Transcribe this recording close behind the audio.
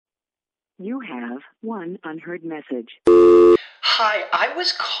You have one unheard message. Hi, I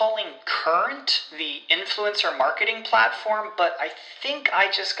was calling Current, the influencer marketing platform, but I think I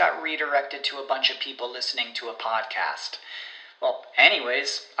just got redirected to a bunch of people listening to a podcast. Well,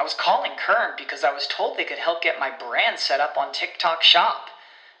 anyways, I was calling Current because I was told they could help get my brand set up on TikTok Shop,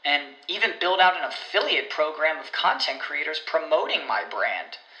 and even build out an affiliate program of content creators promoting my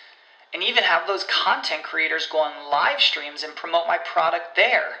brand, and even have those content creators go on live streams and promote my product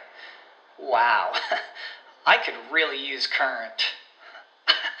there. Wow, I could really use Current.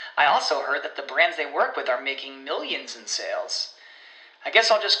 I also heard that the brands they work with are making millions in sales. I guess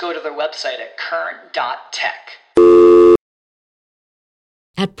I'll just go to their website at current.tech.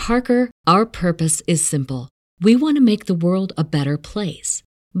 At Parker, our purpose is simple. We want to make the world a better place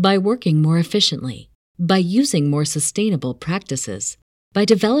by working more efficiently, by using more sustainable practices, by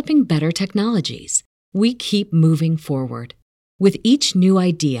developing better technologies. We keep moving forward. With each new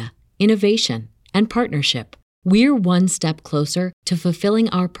idea, innovation, and partnership, we're one step closer to fulfilling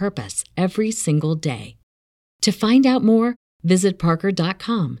our purpose every single day. To find out more, visit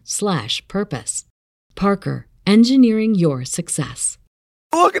parker.com/purpose. Parker, engineering your success.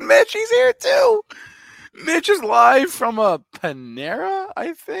 Look at Mitch, he's here too. Mitch is live from a Panera,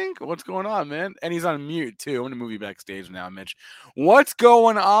 I think. What's going on, man? And he's on mute too. I'm going to move you backstage now, Mitch. What's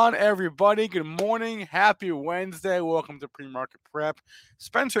going on, everybody? Good morning. Happy Wednesday. Welcome to Pre-Market Prep.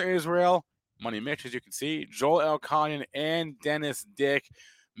 Spencer Israel, Money Mitch, as you can see, Joel Elconin, and Dennis Dick.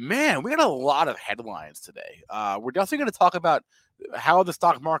 Man, we got a lot of headlines today. We're definitely going to talk about how the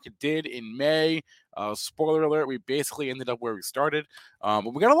stock market did in May. Spoiler alert, we basically ended up where we started.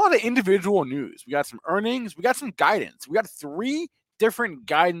 But we got a lot of individual news. We got some earnings. We got some guidance. We got 3 different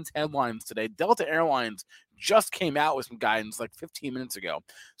guidance headlines today. Delta Airlines just came out with some guidance like 15 minutes ago.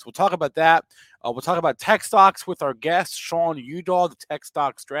 So we'll talk about that. We'll talk about tech stocks with our guest, Sean Udall, the tech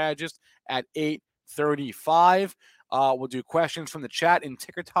stock strategist, at 8:35. We'll do questions from the chat in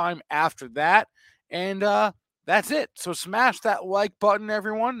ticker time after that. And that's it. So smash that like button,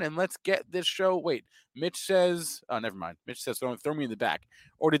 everyone, and let's get this show. Wait, Mitch says, oh, never mind. Mitch says, don't throw me in the back.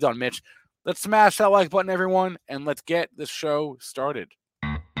 Already done, Mitch. Let's smash that like button, everyone, and let's get the show started.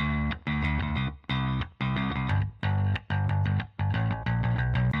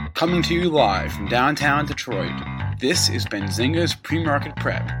 Coming to you live from downtown Detroit, this is Benzinga's Pre-Market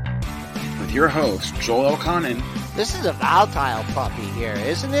Prep with your host, Joel Elconin. This is a volatile puppy here,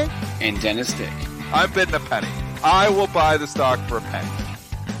 isn't it? And Dennis Dick. I'm bidding a penny. I will buy the stock for a penny.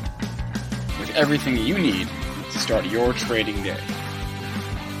 With everything you need to start your trading day.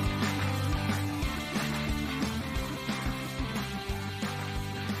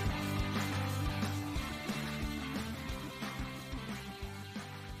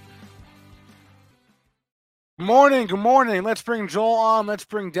 Good morning. Let's bring Joel on. Let's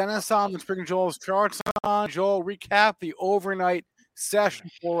bring Dennis on. Let's bring Joel's charts on. Joel, recap the overnight session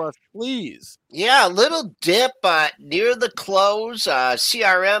for us, please. Yeah, a little dip near the close,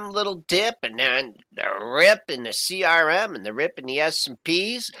 CRM little dip, and then the rip in the CRM and the rip in the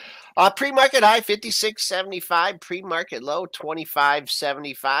S&Ps. Pre-market high 56.75, pre-market low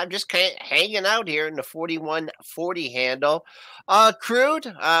 25.75. Just kind of hanging out here in the 41.40 handle.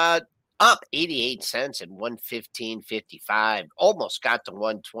 Crude up 88 cents at 115.55. Almost got to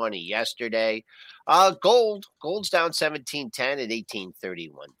 120 yesterday. Gold's down 17.10 at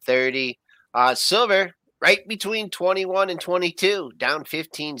 18.31.30. Silver right between 21 and 22, down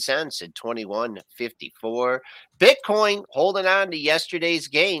 15 cents at 21.54. Bitcoin holding on to yesterday's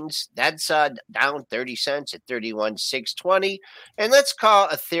gains. That's down 30 cents at 31.620. And let's call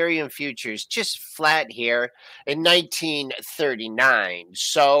Ethereum futures just flat here in 1939.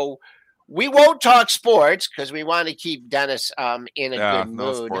 So we won't talk sports because we want to keep Dennis in a good mood.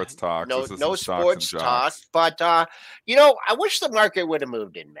 No sports talk. No sports talk. But, I wish the market would have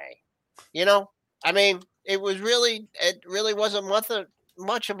moved in May. I mean, it really wasn't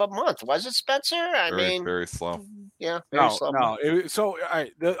much of a month, was it, Spencer? Very slow. Yeah, very slow. No.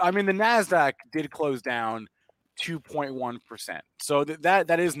 The NASDAQ did close down 2.1%. So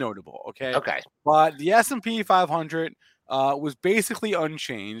that is notable, okay? Okay. But the S&P 500 was basically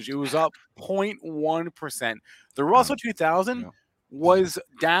unchanged. It was up 0.1%. The Russell 2000 was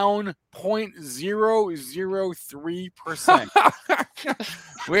down 0.003%.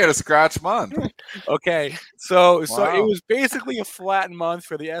 We had a scratch month. Okay, so it was basically a flat month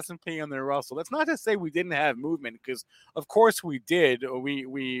for the S&P and the Russell. That's not to say we didn't have movement, because of course we did.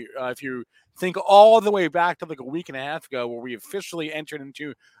 We if you think all the way back to like a week and a half ago, where we officially entered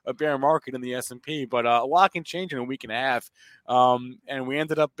into a bear market in the S&P, but a lot can change in a week and a half, and we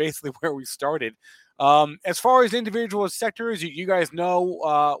ended up basically where we started. As far as individual sectors, you guys know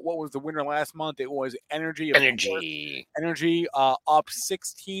what was the winner last month. It was energy. Energy up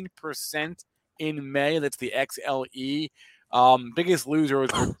 16% in May. That's the XLE. Biggest loser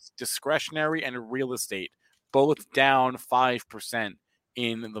was discretionary and real estate, both down 5%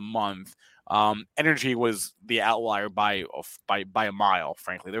 in the month. Energy was the outlier by a mile.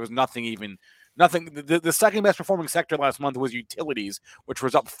 Frankly, there was nothing. The second best performing sector last month was utilities, which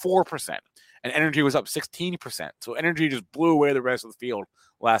was up 4%, and energy was up 16%. So energy just blew away the rest of the field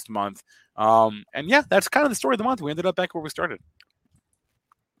last month. And yeah, that's kind of the story of the month. We ended up back where we started.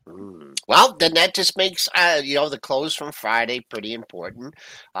 Well, then that just makes the close from Friday pretty important.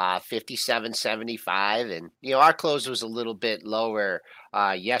 57.75, and our close was a little bit lower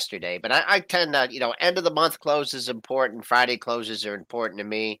yesterday. But I tend to end of the month close is important. Friday closes are important to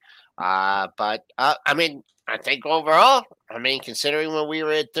me. But I think overall, considering when we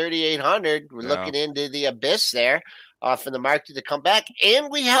were at 3,800, we're looking into the abyss there. For the market to come back, and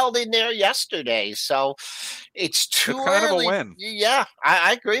we held in there yesterday, so it's too early. Kind of a win. Yeah,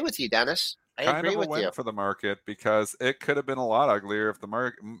 I agree with you, Dennis. I agree with you. Kind of a win for the market, because it could have been a lot uglier if the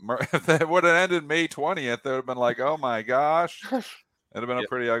market if it would have ended May 20th. It would have been like, oh my gosh, it'd have been a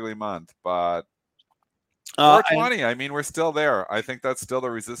pretty ugly month. But 420, we're still there. I think that's still the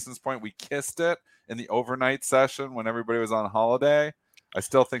resistance point. We kissed it in the overnight session when everybody was on holiday. I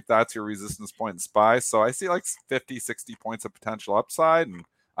still think that's your resistance point in SPY. So I see like 50, 60 points of potential upside, and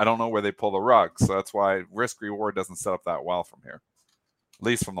I don't know where they pull the rug. So that's why risk reward doesn't set up that well from here, at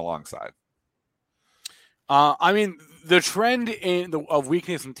least from the long side. The trend of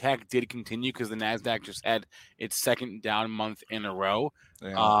weakness in tech did continue because the NASDAQ just had its second down month in a row.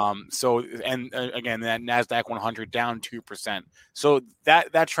 Yeah. Again, that NASDAQ 100 down 2%. So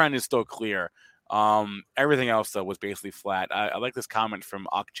that trend is still clear. Everything else, though, was basically flat. I like this comment from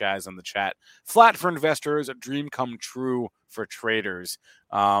Akchaz in the chat. Flat for investors, a dream come true for traders.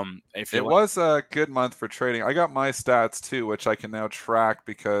 It was a good month for trading. I got my stats, too, which I can now track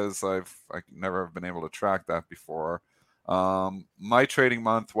because I never have been able to track that before. My trading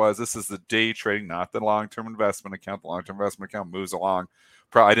month this is the day trading, not the long-term investment account. The long-term investment account moves along.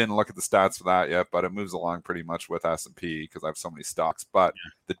 I didn't look at the stats for that yet, but it moves along pretty much with S&P because I have so many stocks. But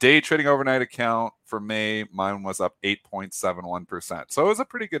the day trading overnight account for May, mine was up 8.71%. So it was a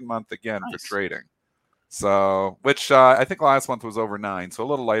pretty good month again for trading. So, which I think last month was over 9, so a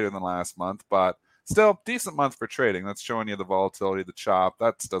little lighter than last month, but still decent month for trading. That's showing you the volatility, the chop.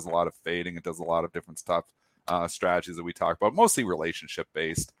 That does a lot of fading. It does a lot of different stuff, strategies that we talk about, mostly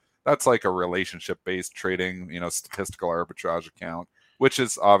relationship-based. That's like a relationship-based trading, statistical arbitrage account, which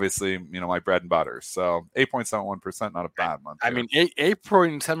is obviously, my bread and butter. So 8.71%, not a bad month.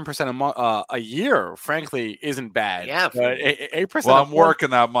 8.7% a year, frankly, isn't bad. Yeah. But 8%. Well, I'm working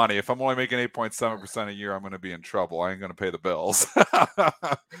that money. If I'm only making 8.7% a year, I'm going to be in trouble. I ain't going to pay the bills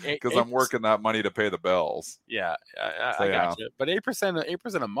because I'm working that money to pay the bills. Yeah, I got you. But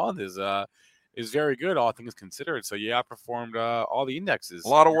 8% a month is very good, all things considered. So you outperformed all the indexes. A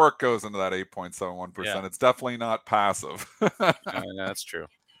lot of work goes into that 8.71%. Yeah. It's definitely not passive. That's true.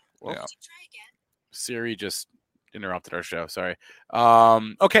 Well, yeah. Siri just interrupted our show. Sorry.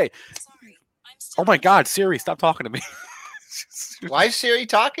 Okay. Oh my God, Siri, stop talking to me. Why is Siri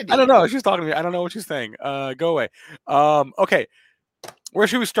talking to you? I don't know. She's talking to me. I don't know what she's saying. Go away. Okay. Where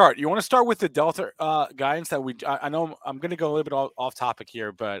should we start? You want to start with the Delta guidance that I know I'm going to go a little bit off topic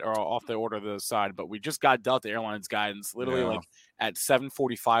here, or off the order of the side, but we just got Delta Airlines guidance literally at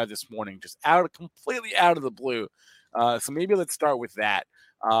 7:45 this morning, just completely out of the blue. So maybe let's start with that.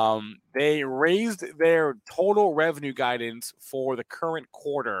 They raised their total revenue guidance for the current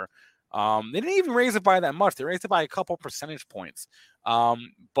quarter. They didn't even raise it by that much. They raised it by a couple percentage points.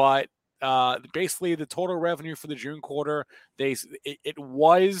 But basically the total revenue for the June quarter, now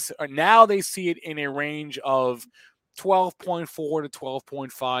they see it in a range of $12.4 to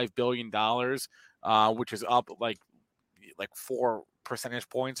 $12.5 billion, which is up like 4 percentage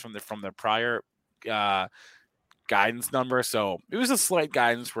points from the prior guidance number. So it was a slight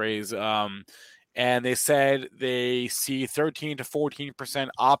guidance raise. And they said they see 13 to 14%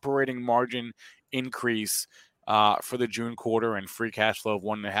 operating margin increase for the June quarter and free cash flow of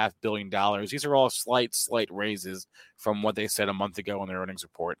 $1.5 billion. These are all slight raises from what they said a month ago in their earnings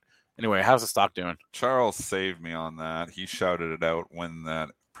report. Anyway, how's the stock doing? Charles saved me on that. He shouted it out when that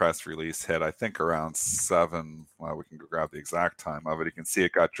press release hit, I think around 7. Well, we can go grab the exact time of it. You can see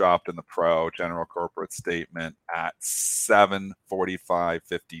it got dropped in the general corporate statement at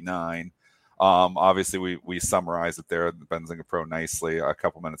 7:45:59. Obviously, we summarized it there in the Benzinga Pro nicely a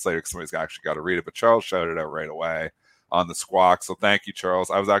couple minutes later because somebody's actually got to read it. But Charles shouted it out right away on the squawk. So thank you,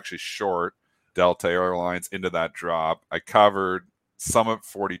 Charles. I was actually short Delta Airlines into that drop. I covered some at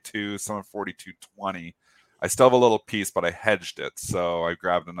 42, some at 42.20. I still have a little piece, but I hedged it, so I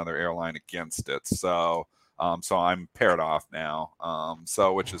grabbed another airline against it. So I'm paired off now.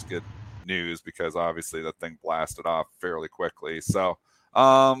 Which is good news because obviously the thing blasted off fairly quickly. So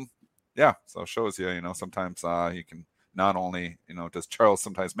yeah, so it shows you, sometimes you can not only, does Charles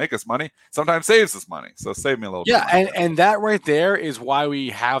sometimes make us money, sometimes saves us money. So save me a little bit. Yeah, and that right there is why we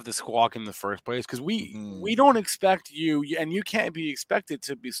have the squawk in the first place, because we don't expect you, and you can't be expected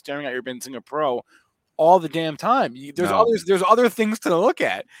to be staring at your Benzinga Pro all the damn time. There's other things to look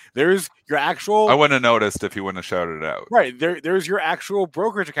at. There's your actual. I wouldn't have noticed if you wouldn't have shouted it out. Right. There's your actual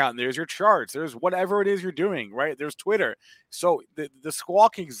brokerage account. There's your charts. There's whatever it is you're doing. Right. There's Twitter. So the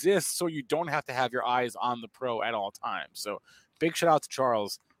squawk exists so you don't have to have your eyes on the pro at all times. So big shout out to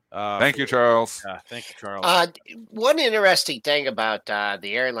Charles. Thank you, Charles. Thank you, Charles. One interesting thing about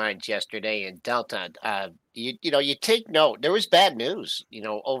the airlines yesterday in Delta, you take note. There was bad news,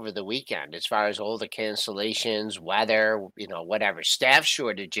 over the weekend as far as all the cancellations, weather, whatever, staff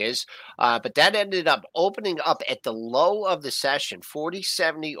shortages. But that ended up opening up at the low of the session.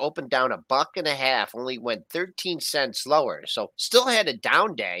 40.70 opened down $1.50, only went 13 cents lower. So still had a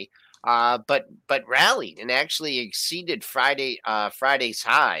down day. But rallied and actually exceeded Friday's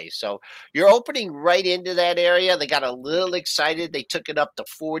high. So you're opening right into that area. They got a little excited. They took it up to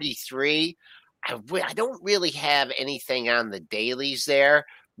 43. I don't really have anything on the dailies there.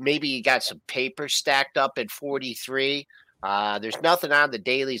 Maybe you got some paper stacked up at 43. There's nothing on the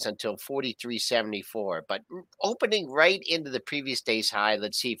dailies until 43.74, but opening right into the previous day's high.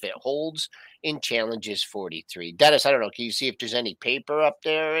 Let's see if it holds and challenges 43. Dennis, I don't know. Can you see if there's any paper up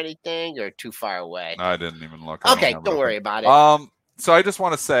there or anything, or too far away? I didn't even look. Okay, don't worry about it. So I just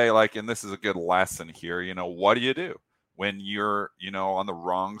want to say, and this is a good lesson here. What do you do when you're, on the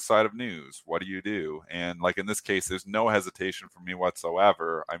wrong side of news? What do you do? And in this case, there's no hesitation for me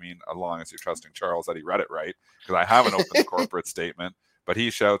whatsoever. I mean, as long as you're trusting Charles that he read it right, because I haven't opened the corporate statement, but he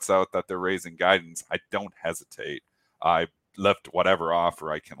shouts out that they're raising guidance. I don't hesitate. I lift whatever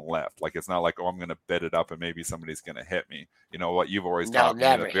offer I can lift. It's not like, I'm going to bid it up and maybe somebody's going to hit me. What you've always taught me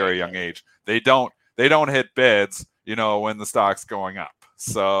at a very young age. They don't hit bids, when the stock's going up.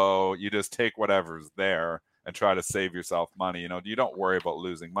 So you just take whatever's there and try to save yourself money. You don't worry about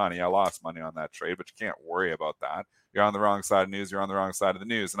losing money. I lost money on that trade, but you can't worry about that. You're on the wrong side of news. You're on the wrong side of the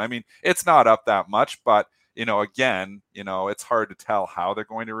news. And I mean, it's not up that much, but again, it's hard to tell how they're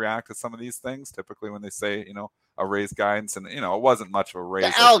going to react to some of these things. Typically when they say, a raise guidance, and it wasn't much of a raise.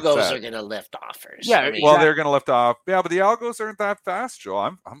 The algos are going to lift offers. Yeah, they're going to lift off. Yeah, but the algos aren't that fast,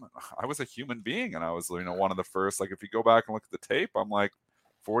 Joel. I was a human being, and I was one of the first. If you go back and look at the tape, I'm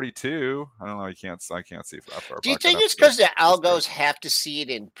 42. I don't know. I can't see that far. Do you think it's because the algos have to see it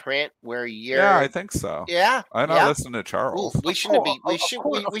in print where you're? Yeah, I think so. Yeah, I'm not listening to Charles. Ooh, we shouldn't be. We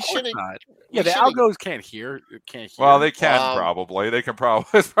shouldn't. Yeah, the algos can't hear. Well, they can probably. They can probably.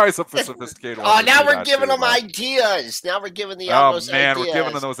 It's probably some sophisticated. Now we're giving them ideas. Now we're giving the algos. Oh man, ideas. We're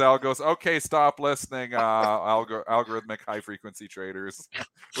giving them those algos. Okay, stop listening, algorithmic high frequency traders.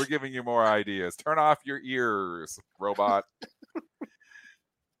 We're giving you more ideas. Turn off your ears, robot.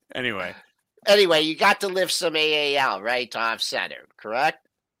 Anyway, you got to lift some AAL, right, to offset it, correct?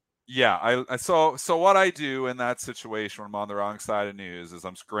 Yeah, so what I do in that situation when I'm on the wrong side of news is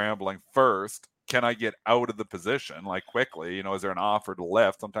I'm scrambling first. Can I get out of the position quickly? Is there an offer to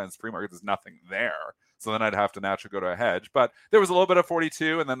lift? Sometimes pre-market there's nothing there, so then I'd have to naturally go to a hedge. But there was a little bit of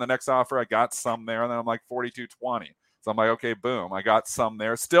 42, and then the next offer I got some there, and then I'm 42.20. So I'm okay, boom, I got some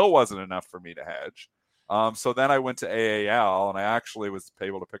there. Still wasn't enough for me to hedge. So then I went to AAL, and I actually was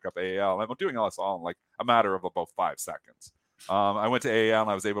able to pick up AAL. I'm doing this all in a matter of about 5 seconds. I went to AAL, and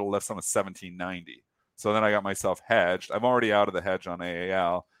I was able to lift some at 17.90. So then I got myself hedged. I'm already out of the hedge on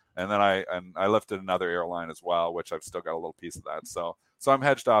AAL, and then I lifted another airline as well, which I've still got a little piece of that. So I'm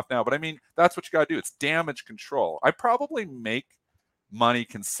hedged off now. But I mean, that's what you got to do. It's damage control. I probably make money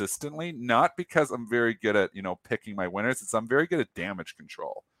consistently, not because I'm very good at picking my winners. I'm very good at damage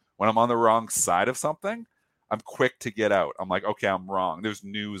control. When I'm on the wrong side of something, I'm quick to get out. I'm okay, I'm wrong. There's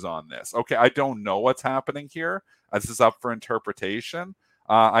news on this. Okay, I don't know what's happening here. This is up for interpretation.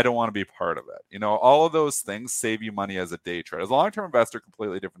 I don't want to be part of it. All of those things save you money as a day trader. As a long-term investor,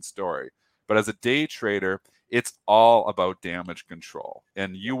 completely different story. But as a day trader, it's all about damage control.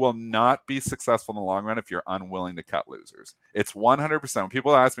 And you will not be successful in the long run if you're unwilling to cut losers. It's 100%. When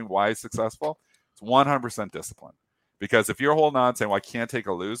people ask me why it's successful, it's 100% discipline. Because if you're holding on saying, I can't take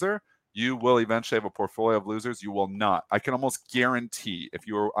a loser, you will eventually have a portfolio of losers. You will not. I can almost guarantee, if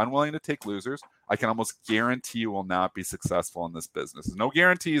you are unwilling to take losers, I can almost guarantee you will not be successful in this business. There's no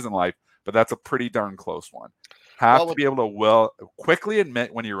guarantees in life, but that's a pretty darn close one. Have Well, to be able to quickly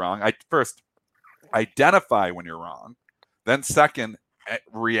admit when you're wrong. First identify when you're wrong, then second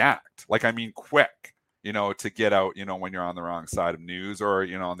react. Like, I mean, quick, to get out, when you're on the wrong side of news or,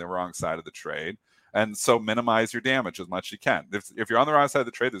 on the wrong side of the trade. And so minimize your damage as much as you can. If you're on the wrong side of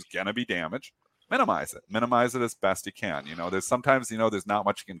the trade, there's going to be damage. Minimize it as best you can. There's sometimes, there's not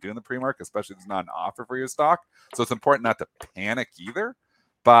much you can do in the pre-market, especially if there's not an offer for your stock. So it's important not to panic either,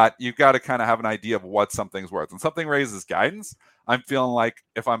 but you've got to kind of have an idea of what something's worth. When something raises guidance, I'm feeling like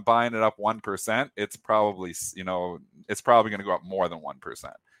if I'm buying it up 1%, it's probably, it's probably going to go up more than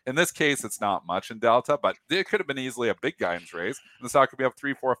 1%. In this case, it's not much in Delta, but it could have been easily a big guidance raise, and the stock could be up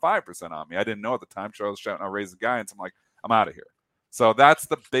 3, 4, 5% on me. I didn't know at the time. Charles shouting, "I'll raise the guidance." I'm like, I'm out of here. So that's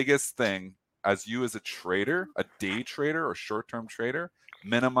the biggest thing as a trader, a day trader or short-term trader.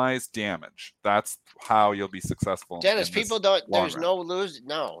 Minimize damage. That's how you'll be successful. Dennis, people don't. There's run. no losers.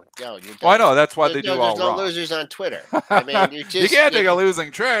 No. Well, I know that's why they do all wrong. There's no losers on Twitter. I mean, you can't take a losing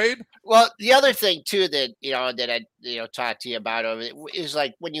trade. Well, the other thing too that I talked to you about is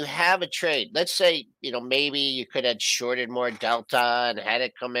like when you have a trade. Let's say maybe you could have shorted more Delta and had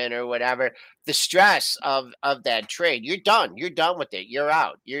it come in or whatever. The stress of that trade, you're done. You're done with it. You're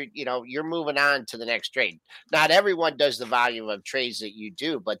out. You're moving on to the next trade. Not everyone does the volume of trades that you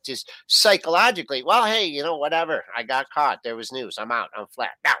do, but just psychologically, well, hey, whatever. I got caught. There was news. I'm out. I'm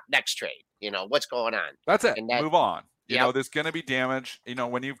flat. Now, next trade. What's going on? That's it. Move on. There's going to be damage.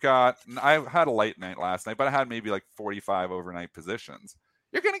 When you've got, I had a late night last night, but I had maybe like 45 overnight positions.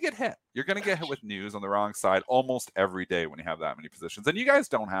 You're going to get hit. You're going to get hit with news on the wrong side almost every day when you have that many positions. And you guys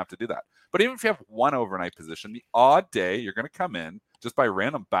don't have to do that. But even if you have one overnight position, the odd day you're going to come in just by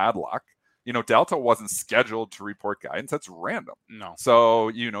random bad luck. Delta wasn't scheduled to report guidance. That's random. No. So,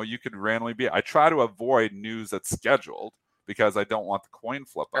 you could randomly be. I try to avoid news that's scheduled because I don't want the coin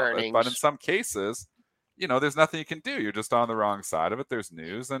flip of it. But in some cases, there's nothing you can do. You're just on the wrong side of it. There's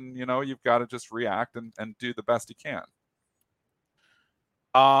news and, you've got to just react and do the best you can.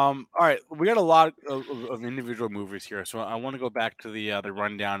 All right, we got a lot of individual movers here, so I want to go back to the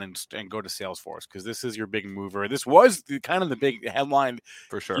rundown and go to Salesforce because this is your big mover. This was kind of the big headline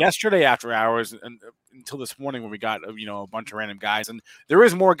for sure yesterday after hours and until this morning when we got a bunch of random guys, and there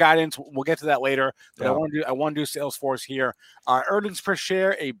is more guidance. We'll get to that later. But yeah. I want to do Salesforce here. Earnings per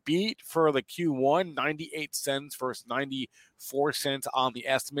share a beat for the Q1, 98 cents versus 94 cents on the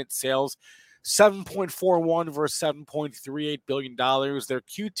estimate. Sales $7.41 versus $7.38 billion. Their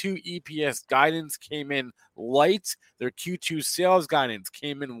Q2 EPS guidance came in light. Their Q2 sales guidance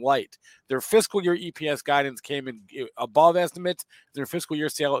came in light. Their fiscal year EPS guidance came in above estimates. Their fiscal year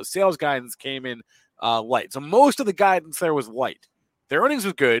sales guidance came in light. So most of the guidance there was light. Their earnings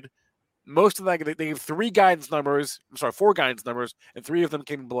was good. Most of that, they gave four guidance numbers, and 3 of them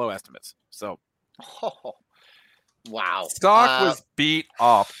came below estimates. So, wow. Stock was beat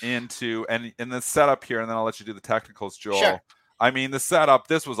up into, and in the setup here, and then I'll let you do the technicals, Joel. Sure. I mean, the setup,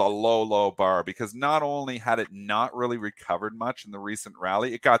 this was a low bar because not only had it not really recovered much in the recent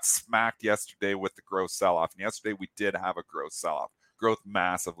rally, it got smacked yesterday with the gross sell-off. And yesterday we did have a gross sell-off. Growth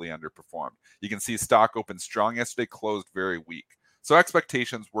massively underperformed. You can see stock opened strong yesterday, closed very weak. So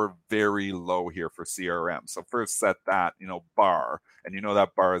expectations were very low here for CRM. So first set that, bar, and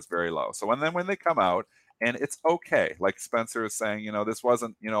that bar is very low. So when they come out, and it's okay. Like Spencer is saying, this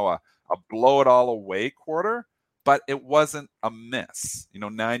wasn't, a blow it all away quarter, but it wasn't a miss.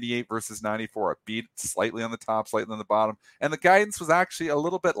 98 versus 94, a beat slightly on the top, slightly on the bottom. And the guidance was actually a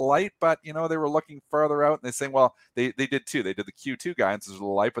little bit light, but, they were looking further out and they're saying, well, they did too. They did the Q2 guidance was a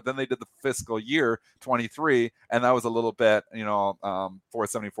little light, but then they did the fiscal year 23, and that was a little bit,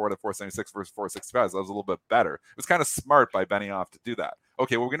 474 to 476 versus 465. So that was a little bit better. It was kind of smart by Benioff to do that.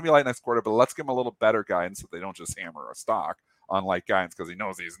 Okay, we're going to be light next quarter, but let's give them a little better guidance so they don't just hammer a stock on light guidance because he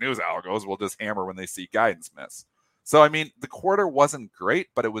knows these news algos will just hammer when they see guidance miss. So, I mean, the quarter wasn't great,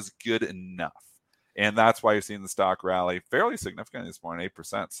 but it was good enough. And that's why you're seeing the stock rally fairly significantly this morning,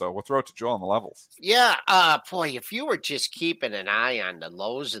 8%. So we'll throw it to Joel on the levels. Yeah, boy, if you were just keeping an eye on the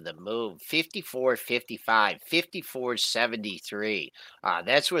lows of the move, 54.55, 54.73.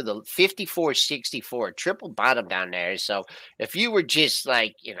 That's where the 54.64 triple bottom down there. So if you were just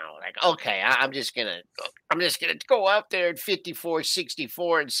like, okay, I'm just gonna go out there at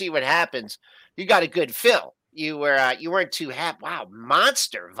 54.64 and see what happens. You got a good fill. You weren't too happy. Wow,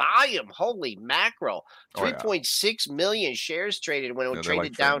 monster volume. Holy mackerel. 3.6 million shares traded when it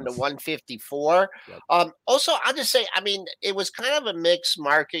traded down to 154. Yep. Also, I'll just say, I mean, it was kind of a mixed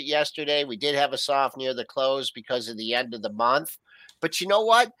market yesterday. We did have a soft near the close because of the end of the month. But you know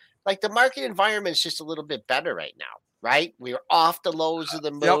what? Like the market environment is just a little bit better right now. Right? We're off the lows of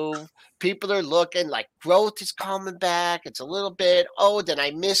the move. Yep. people are looking like growth is coming back. It's a little bit, did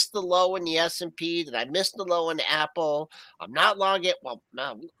I miss the low in the S&P? Did I miss the low in the Apple? I'm not long it. Well,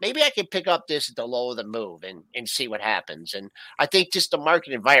 no, maybe I can pick up this at the low of the move and see what happens. And I think just the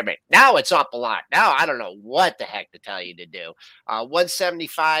market environment, now it's up a lot. Now I don't know what the heck to tell you to do.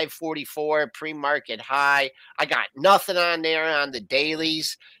 175.44 pre-market high. I got nothing on there on the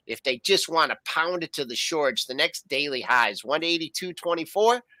dailies. If they just want to pound it to the shorts, the next daily high is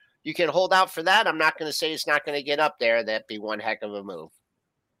 182.24. You can hold out for that. I'm not going to say it's not going to get up there. That'd be one heck of a move.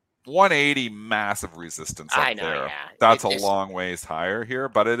 180, massive resistance up I know, there. yeah. That's a long ways higher here,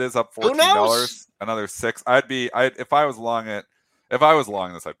 but it is up $14. Who knows? Another $6. If I was long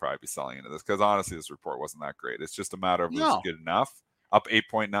this, I'd probably be selling into this because honestly, this report wasn't that great. It's just a matter of it's good enough. Up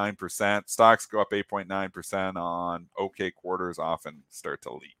 8.9%. Stocks go up 8.9% on okay quarters, often start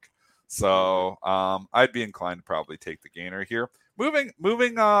to leak. So I'd be inclined to probably take the gainer here. Moving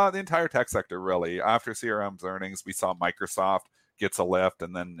the entire tech sector, really. After CRM's earnings, we saw Microsoft gets a lift,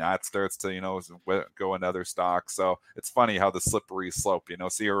 and then that starts to, go into other stocks. So it's funny how the slippery slope,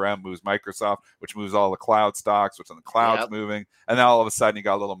 CRM moves Microsoft, which moves all the cloud stocks, which then the cloud's moving. And then all of a sudden you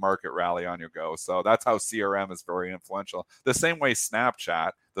got a little market rally on your go. So that's how CRM is very influential. The same way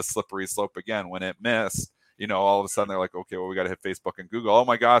Snapchat, the slippery slope again, when it missed, all of a sudden they're like, okay, well, we got to hit Facebook and Google. Oh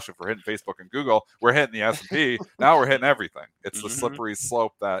my gosh, if we're hitting Facebook and Google, we're hitting the S&P. Now we're hitting everything. It's the slippery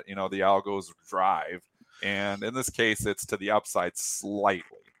slope that, the algos drive. And in this case, it's to the upside slightly.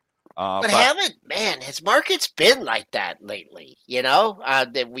 But has markets been like that lately? We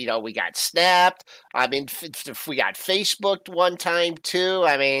got snapped. I mean, we got Facebooked one time too.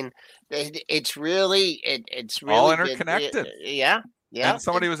 I mean, it's really all interconnected. Yeah. Yeah. And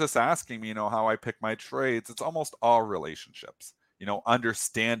somebody was just asking me, how I pick my trades. It's almost all relationships,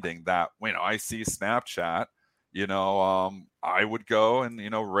 understanding that when I see Snapchat, I would go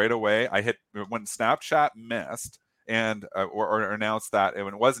and, right away I hit when Snapchat missed and or announced that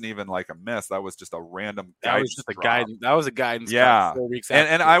it wasn't even like a miss. That was just a random guidance. That was a guidance. Yeah. 4 weeks after.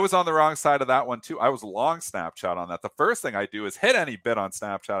 And I was on the wrong side of that one too. I was long Snapchat on that. The first thing I do is hit any bid on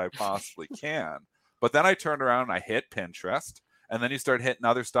Snapchat I possibly can. But then I turned around and I hit Pinterest. And then you start hitting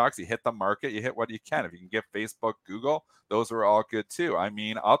other stocks. You hit the market. You hit what you can. If you can get Facebook, Google, those are all good too. I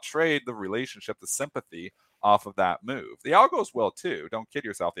mean, I'll trade the relationship, the sympathy off of that move. The algos will too. Don't kid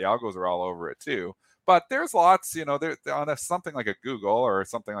yourself. The algos are all over it too. But there's lots, they're on something like a Google or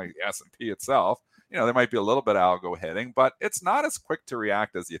something like the S&P itself. There might be a little bit of algo hitting, but it's not as quick to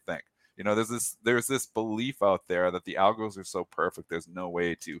react as you think. There's this belief out there that the algos are so perfect. There's no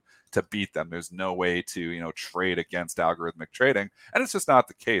way to beat them. There's no way to, trade against algorithmic trading. And it's just not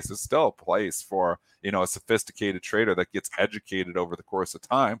the case. There's still a place for, a sophisticated trader that gets educated over the course of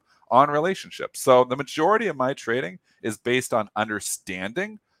time on relationships. So the majority of my trading is based on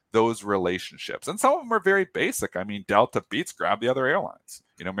understanding those relationships. And some of them are very basic. I mean, Delta beats grab the other airlines.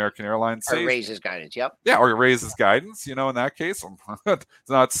 American Airlines or raises guidance. Yep. Yeah, or raises guidance. In that case, it's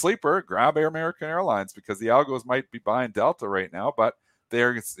not sleeper. Grab American Airlines because the algos might be buying Delta right now, but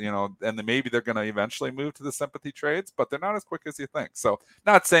they're, and then maybe they're going to eventually move to the sympathy trades, but they're not as quick as you think. So,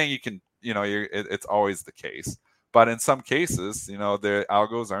 not saying you can, it's always the case, but in some cases, the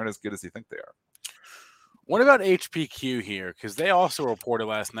algos aren't as good as you think they are. What about HPQ here? Because they also reported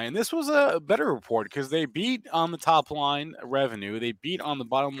last night, and this was a better report because they beat on the top line revenue, they beat on the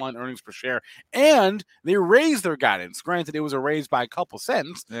bottom line earnings per share, and they raised their guidance. Granted, it was a raise by a couple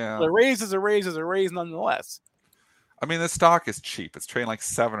cents. Yeah, but a raise is a raise nonetheless. I mean, the stock is cheap. It's trading like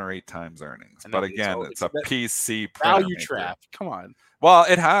 7 or 8 times earnings. But again, it's a PC value trap. Come on. Well,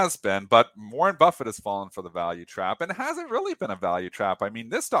 it has been, but Warren Buffett has fallen for the value trap, and it hasn't really been a value trap. I mean,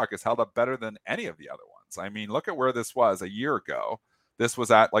 this stock has held up better than any of the other ones. I mean, look at where this was a year ago. This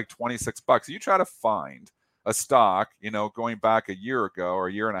was at like $26. You try to find a stock, going back a year ago or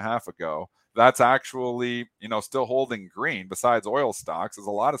a year and a half ago, that's actually, still holding green besides oil stocks. There's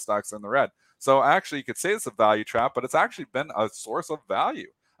a lot of stocks in the red. So actually you could say it's a value trap, but it's actually been a source of value.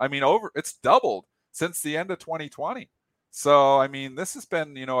 I mean, it's doubled since the end of 2020. So, I mean, this has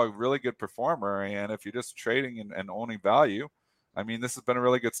been, a really good performer. And if you're just trading and owning value, I mean, this has been a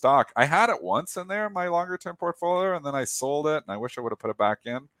really good stock. I had it once in there in my longer term portfolio, and then I sold it, and I wish I would have put it back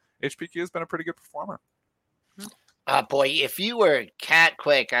in. HPQ has been a pretty good performer. Boy, if you were cat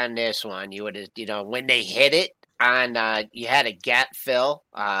quick on this one, you would have, when they hit it on, you had a gap fill.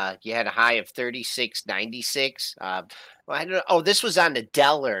 You had a high of 36.96. I don't know. Oh, this was on the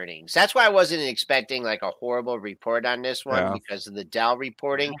Dell earnings. That's why I wasn't expecting like a horrible report on this one because of the Dell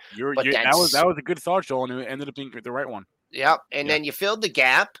reporting. That was a good thought, Joel, and it ended up being the right one. Yep. And then you filled the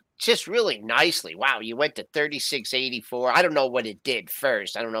gap just really nicely. Wow, you went to 36.84. I don't know what it did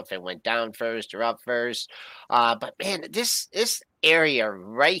first. I don't know if it went down first or up first. But man, this area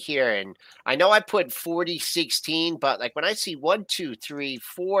right here, and I know I put 40.16, but like when I see 1, 2, 3,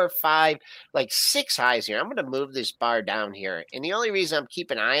 4, 5, like 6 highs here, I'm gonna move this bar down here. And the only reason I'm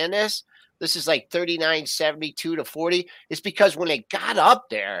keeping an eye on this is like 39.72 to 40, is because when it got up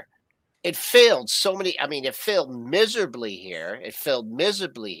there, it failed so many. I mean, it failed miserably here. It failed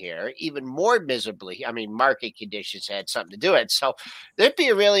miserably here, even more miserably. I mean, market conditions had something to do with it. So it'd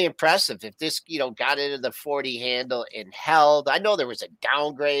be really impressive if this, got into the 40 handle and held. I know there was a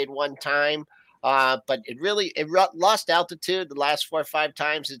downgrade one time, but it lost altitude the last 4 or 5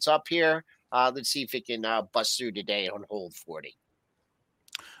 times it's up here. Let's see if it can bust through today on hold 40.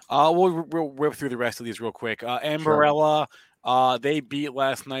 We'll rip through the rest of these real quick. Ambarella. They beat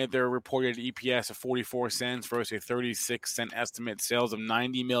last night their reported EPS of 44 cents versus a 36-cent estimate. Sales of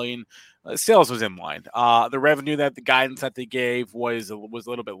 90 million. Sales was in line. The revenue the guidance that they gave was a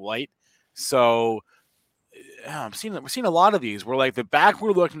little bit light. So we're seeing a lot of these where like the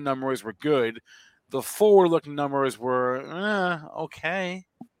backward looking numbers were good, the forward looking numbers were okay,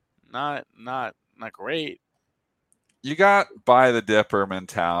 not great. You got buy the dipper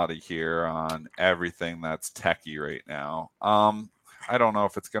mentality here on everything that's techie right now. I don't know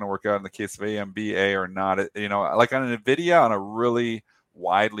if it's going to work out in the case of AMBA or not. Like on NVIDIA, on a really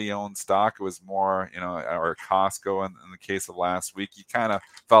widely owned stock, it was more, or Costco in the case of last week, you kind of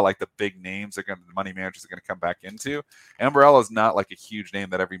felt like the big names the money managers are going to come back into. Ambarella is not like a huge name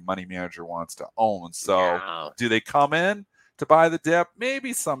that every money manager wants to own. So do they come in to buy the dip?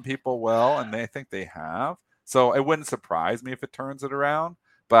 Maybe some people will, and they think they have. So it wouldn't surprise me if it turns it around,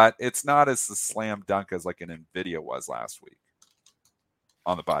 but it's not as a slam dunk as like an NVIDIA was last week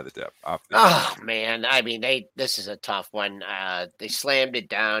on the buy the dip. Oh man, I mean this is a tough one. They slammed it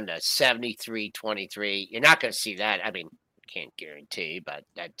down to 73.23. You're not going to see that. I mean, can't guarantee, but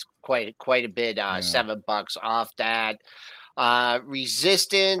that's quite a bit. $7 off that.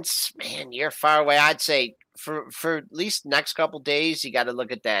 Resistance, man, you're far away. I'd say for at least next couple days, you got to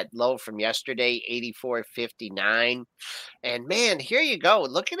look at that low from yesterday, 84.59. And man, here you go,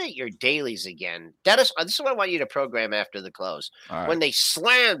 looking at your dailies again. Dennis, this is what I want you to program after the close. Right. When they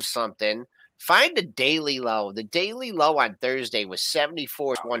slam something, find the daily low. The daily low on Thursday was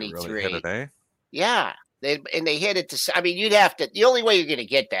 74.23. Really hit it, eh? Yeah. They hit it to. I mean, you'd have to. The only way you're going to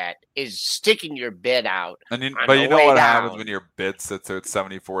get that is sticking your bid out. But you know what happens when your bid sits there at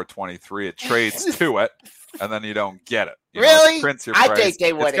 74.23? It trades to it, and then you don't get it. Really? It prints your price. I think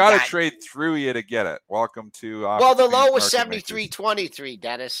they would have. It's got to trade through you to get it. Welcome to. Well, the low was 73.23,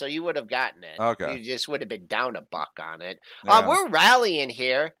 Dennis. So you would have gotten it. Okay. You just would have been down $1 on it. Yeah. We're rallying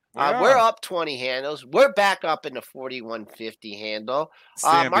here. We're up 20 handles. We're back up in the 41.50 handle.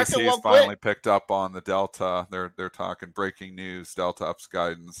 CNBC has finally picked up on the Delta. They're talking breaking news. Delta ups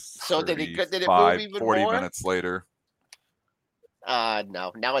guidance. So did it move even 40 more? minutes later.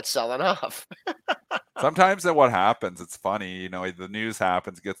 No. Now it's selling off. Sometimes what happens, it's funny, the news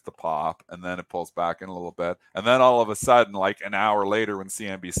happens, gets the pop, and then it pulls back in a little bit. And then all of a sudden, like an hour later when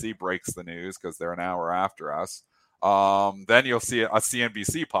CNBC breaks the news, because they're an hour after us, then you'll see a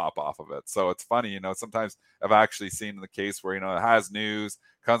CNBC pop off of it. So it's funny, sometimes I've actually seen the case where, it has news,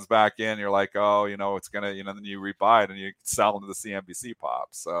 comes back in, you're like, oh, it's going to, then you rebuy it and you sell into the CNBC pop.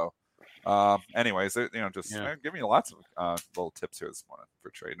 So anyways, just giving you lots of little tips here this morning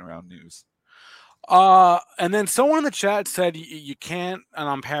for trading around news. And then someone in the chat said you can't, and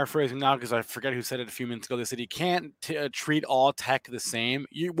I'm paraphrasing now because I forget who said it a few minutes ago. They said you can't treat all tech the same.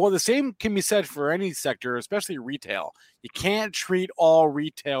 The same can be said for any sector, especially retail. You can't treat all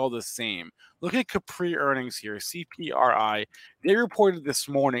retail the same. Look at Capri earnings here, CPRI. They reported this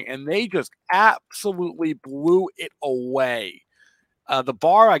morning, and they just absolutely blew it away. The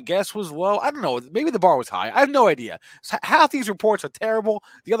bar, I guess, was low. I don't know. Maybe the bar was high. I have no idea. So half these reports are terrible.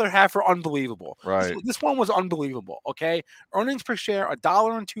 The other half are unbelievable. Right. This one was unbelievable. Okay. Earnings per share,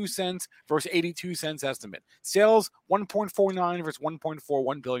 $1.02 versus 82 cents estimate. Sales, 1.49 versus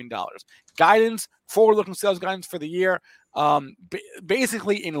 1.41 billion dollars. Guidance, forward-looking sales guidance for the year,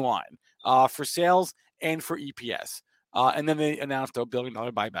 basically in line for sales and for EPS. And then they announced a $1 billion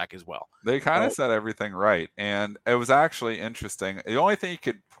buyback as well. They kind of said everything right. And it was actually interesting. The only thing you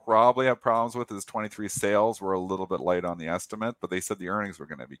could probably have problems with is 23 sales were a little bit light on the estimate, but they said the earnings were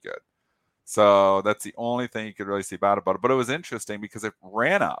going to be good. So that's the only thing you could really see bad about it. But it was interesting because it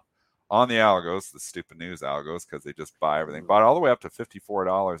ran up on the algos, the stupid news algos, because they just buy everything. Bought all the way up to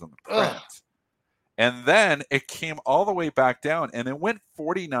 $54 on the print. And then it came all the way back down and it went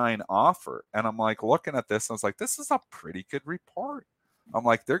 49 offer. And I'm like looking at this, and I was like, this is a pretty good report. I'm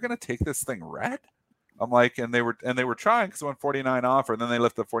like, they're going to take this thing red. I'm like, and they were trying because it went 49 offer, and then they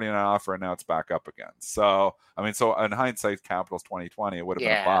lifted the 49 offer, and now it's back up again. So I mean, so in hindsight, Capital's 2020, it would have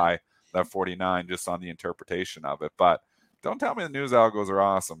been a buy, that 49, just on the interpretation of it. But don't tell me the news algos are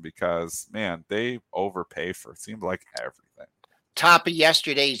awesome, because man, they overpay for, it seems like, everything. Top of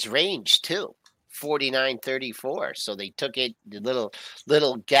yesterday's range too. 49.34. So they took it, the little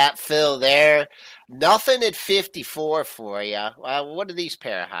gap fill there. Nothing at 54 for you. What are these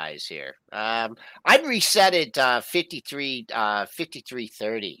pair of highs here? I'd reset it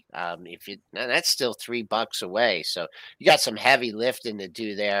 53.30. That's still $3 away. So you got some heavy lifting to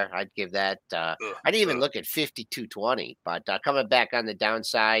do there. I'd give that. I didn't even look at 52.20, but coming back on the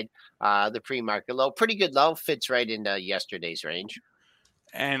downside, the pre-market low, pretty good low, fits right into yesterday's range.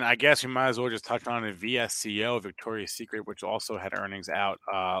 And I guess we might as well just touch on it. VSCO, Victoria's Secret, which also had earnings out.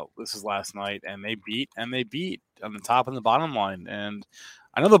 This is last night, and they beat on the top and the bottom line. And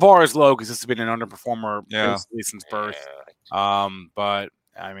I know the bar is low because this has been an underperformer basically since birth. But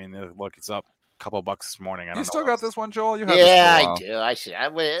I mean, look, it's up a couple of bucks this morning. I don't You know still got this one, Joel? You have I do. I see.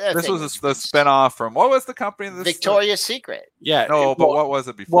 This was the spinoff from, what was the company? Victoria's Secret. Yeah. No, but what was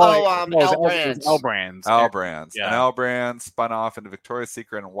it before? L Brands. L Brands. L Brands. Yeah. And L Brands spun off into Victoria's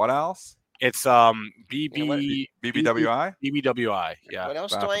Secret, and what else? It's BBWI? BBWI. Yeah. What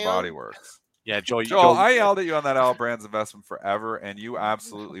else Bath do I and own? Body Works. Yeah, Joel, I yelled at you on that L Brands investment forever, and you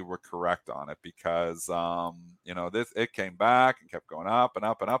absolutely were correct on it, because it came back and kept going up and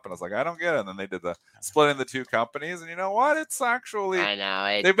up and up, and I was like, I don't get it. And then they did the splitting the two companies, and you know what? It's actually, I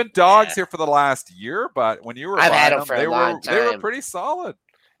know they've been dogs here for the last year, but when you were buying them, they were pretty solid.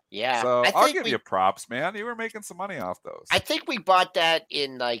 Yeah, so I'll give you props, man. You were making some money off those. I think we bought that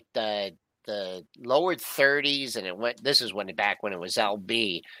in like the lower 30s, and this is when it was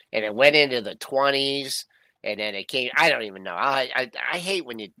LB, and it went into the 20s, and then it came. I don't even know. I hate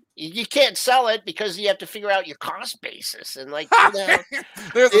when you can't sell it because you have to figure out your cost basis, and like now I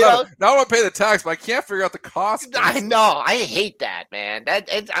want to pay the tax, but I can't figure out the cost basis. I know. I hate that, man. I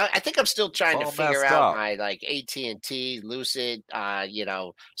think I'm still trying to figure out my like AT&T, Lucid,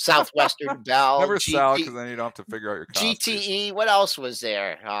 Southwestern Bell. Never sell, because then you don't have to figure out your cost GTE. basis. What else was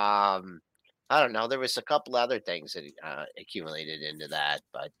there? I don't know. There was a couple other things that accumulated into that,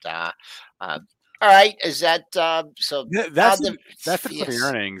 but all right. Is that so? That's it for the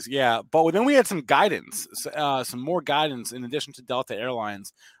earnings, yeah. But then we had some guidance, some more guidance in addition to Delta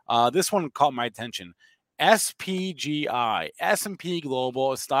Airlines. This one caught my attention. SPGI, S&P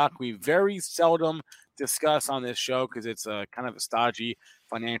Global, a stock we very seldom discuss on this show because it's a kind of a stodgy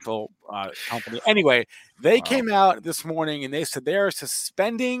financial company. Anyway, they came out this morning and they said they are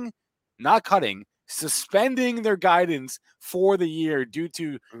suspending, not cutting, suspending their guidance for the year due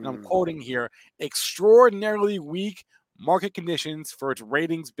to, and I'm quoting here, extraordinarily weak market conditions for its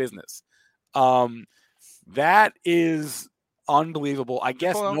ratings business. That is unbelievable. I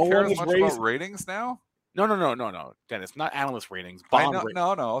guess no one is raising about ratings now. No, Dennis, not analyst ratings. Bonds.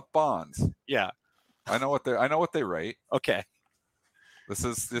 No, bonds. Yeah, I know what they rate. Okay, this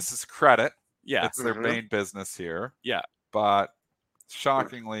is credit. Yeah, it's their main business here. Yeah, but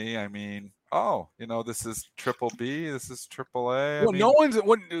shockingly, I mean, this is triple B, this is triple A.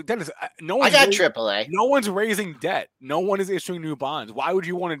 Dennis, I got triple A. No one's raising debt. No one is issuing new bonds. Why would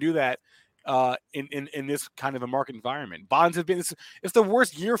you want to do that in this kind of a market environment? Bonds have been it's the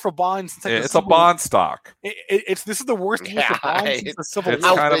worst year for bonds since it's a bond stock. This is the worst year for bonds since the Civil War. It's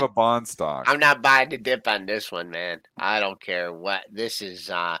kind of a bond stock. I'm not buying the dip on this one, man. I don't care what this is.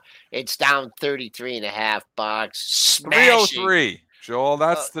 It's down $33.50. Smashing. 303. Joel,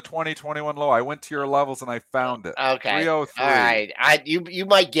 that's the 2021 low. I went to your levels and I found it. Okay. 303. All right. You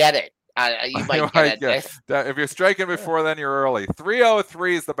might get it. You might get it. If you're striking before then, you're early.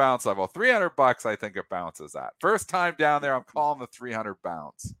 303 is the bounce level. $300, I think it bounces at. First time down there, I'm calling the 300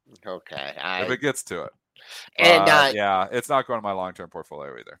 bounce. Okay. If it gets to it. And yeah, it's not going to my long-term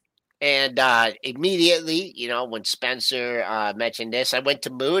portfolio either. And immediately, when Spencer mentioned this, I went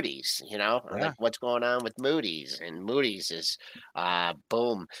to Moody's, like, what's going on with Moody's? And Moody's is,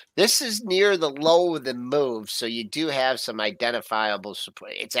 boom. This is near the low of the move. So you do have some identifiable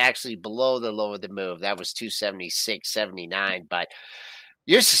support. It's actually below the low of the move. That was 276.79. But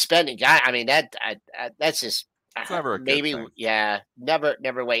you're suspending. I mean, that's just. It's never a good thing.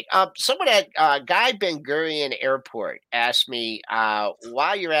 Never wait. Someone at Guy Ben Gurion Airport asked me,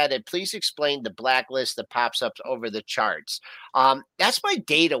 while you're at it, please explain the blacklist that pops up over the charts. That's my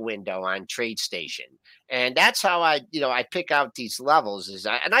data window on TradeStation, and that's how I pick out these levels.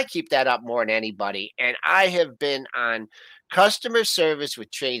 And I keep that up more than anybody. And I have been on customer service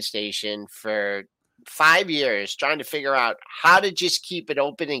with TradeStation for 5 years trying to figure out how to just keep it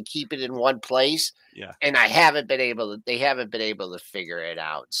open and keep it in one place. Yeah. And they haven't been able to figure it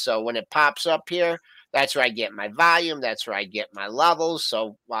out. So when it pops up here, that's where I get my volume. That's where I get my levels.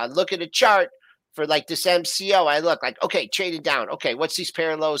 So while I look at a chart for like this MCO, I look like, okay, traded down. Okay, what's these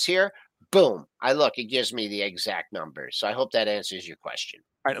pair of lows here? Boom. I look, it gives me the exact numbers. So I hope that answers your question.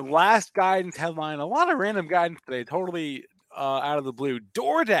 All right, last guidance headline. A lot of random guidance today, totally out of the blue.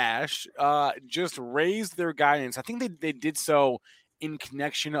 DoorDash just raised their guidance. I think they did so in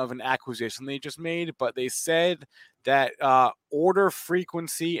connection of an acquisition they just made, but they said that order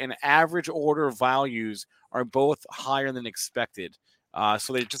frequency and average order values are both higher than expected.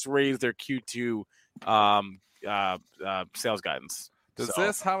 So they just raised their Q2 sales guidance. Does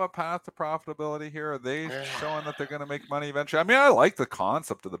this have a path to profitability here? Are they showing that they're going to make money eventually? I mean, I like the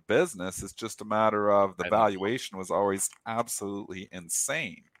concept of the business. It's just a matter of the valuation was always absolutely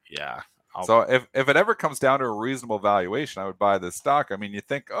insane. Yeah. So if it ever comes down to a reasonable valuation, I would buy this stock. I mean, you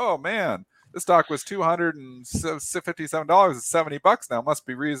think, oh man, this stock was $257. It's $70 now. It must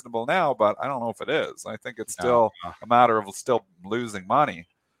be reasonable now, but I don't know if it is. I think it's still a matter of still losing money.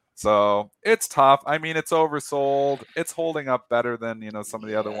 So it's tough. I mean, it's oversold. It's holding up better than, some of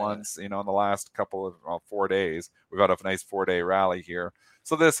the other ones, in the last couple of 4 days. We've had a nice 4-day rally here.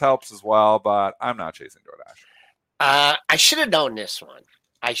 So this helps as well, but I'm not chasing DoorDash. I should have known this one.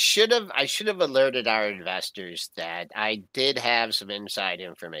 I should have alerted our investors that I did have some inside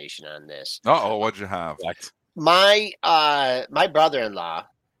information on this. Uh-oh, what'd you have? My brother-in-law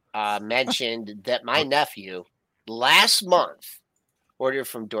mentioned that my nephew last month ordered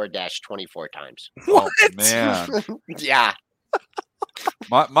from DoorDash 24 times. What? Oh, man. Yeah.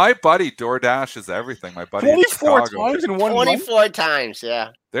 My buddy DoorDash is everything. My buddy 24 times in 1 month? 24 times,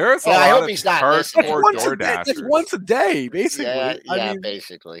 yeah. There's a I lot hope of he's not hardcore listening. DoorDashers. It's once a day, basically. Yeah,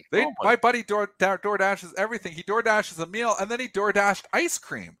 basically. My buddy DoorDashes everything. He DoorDashes a meal, and then he DoorDashed ice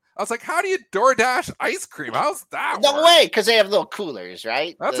cream. I was like, how do you DoorDash ice cream? How's that No work? way, because they have little coolers,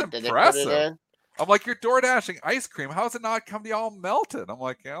 right? That's impressive. I'm like, you're DoorDashing ice cream. How does it not come to you all melted? I'm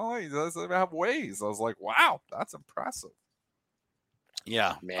like, he doesn't have ways. I was like, wow, that's impressive.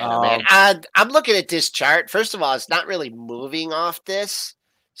 Yeah. Man. I'm looking at this chart. First of all, it's not really moving off this.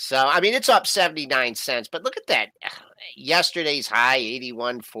 So, I mean, it's up 79 cents, but look at that. Yesterday's high,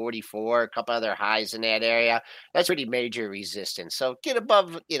 81.44, a couple other highs in that area. That's pretty major resistance. So get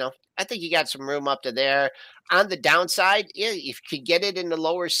above, I think you got some room up to there. On the downside, if you could get it in the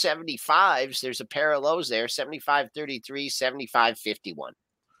lower 75s, there's a pair of lows there, 75.33, 75.51.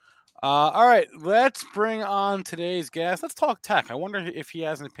 All right, let's bring on today's guest. Let's talk tech. I wonder if he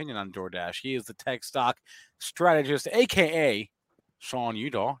has an opinion on DoorDash. He is the tech stock strategist, a.k.a. Sean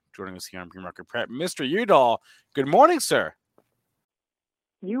Udall, joining us here on Pre-Market Prep. Mr. Udall, good morning, sir.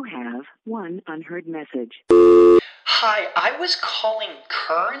 You have one unheard message. Hi, I was calling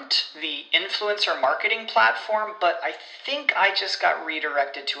Current, the influencer marketing platform, but I think I just got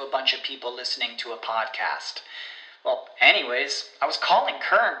redirected to a bunch of people listening to a podcast. Well, anyways, I was calling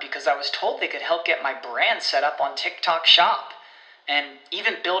Current because I was told they could help get my brand set up on TikTok Shop and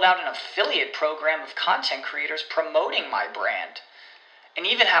even build out an affiliate program of content creators promoting my brand. And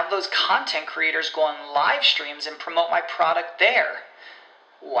even have those content creators go on live streams and promote my product there.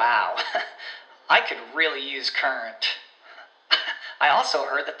 Wow, I could really use Current. I also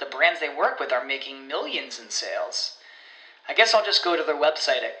heard that the brands they work with are making millions in sales. I guess I'll just go to their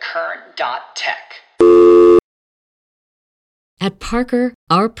website at current.tech. At Parker,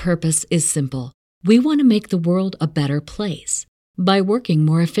 our purpose is simple. We want to make the world a better place by working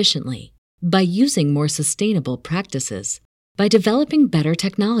more efficiently, by using more sustainable practices, by developing better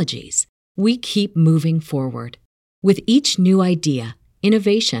technologies. We keep moving forward. With each new idea,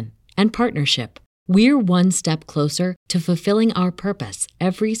 innovation, and partnership, we're one step closer to fulfilling our purpose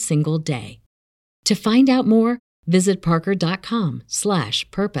every single day. To find out more, visit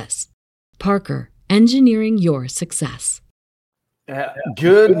parker.com/purpose. Parker, engineering your success.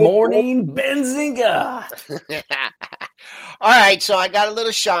 Good morning, Benzinga. All right, so I got a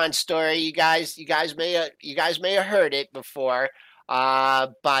little Sean story. You guys may have heard it before,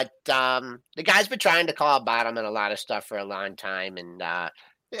 but the guy's been trying to call bottom and a lot of stuff for a long time, and no,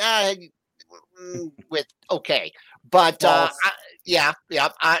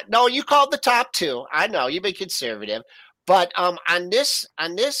 you called the top two. I know you've been conservative, but on this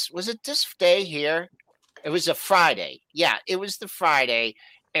was it this day here? It was a Friday. Yeah, it was the Friday,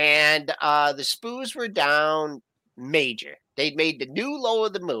 and the SPOOs were down major. They'd made the new low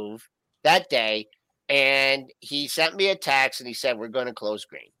of the move that day, and he sent me a text, and he said, we're going to close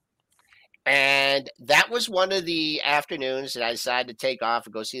green. And that was one of the afternoons that I decided to take off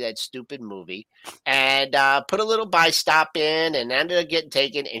and go see that stupid movie and put a little buy stop in and ended up getting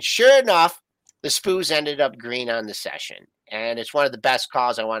taken. And sure enough, the Spoos ended up green on the session. And it's one of the best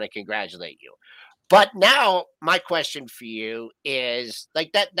calls. I want to congratulate you. But now my question for you is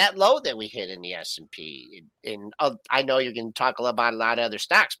like that low that we hit in the S&P. I know you're going to talk about a lot of other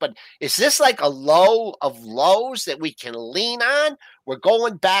stocks, but is this like a low of lows that we can lean on? We're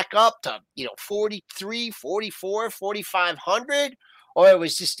going back up to 43, 44, 4,500, or it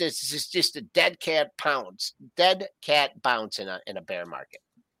was just a dead cat bounce in a bear market.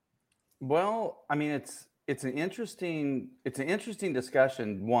 Well, I mean, it's an interesting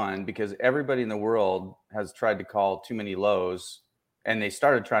discussion, one, because everybody in the world has tried to call too many lows, and they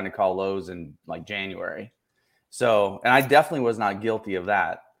started trying to call lows in like January. So, and I definitely was not guilty of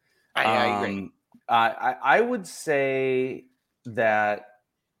that. I agree. I would say that,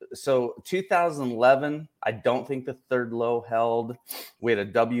 so 2011, I don't think the third low held. We had a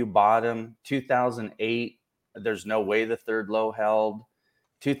W bottom. 2008, there's no way the third low held.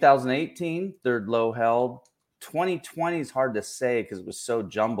 2018, third low held. 2020 is hard to say because it was so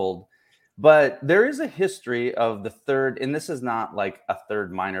jumbled. But there is a history of the third, and this is not like a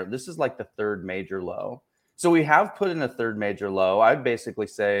third minor. This is like the third major low. So we have put in a third major low. I'd basically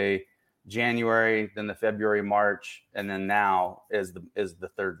say January, then the February, March, and then now is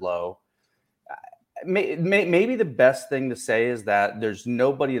the third low. Maybe the best thing to say is that there's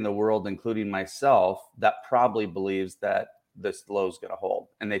nobody in the world, including myself, that probably believes that this low is going to hold,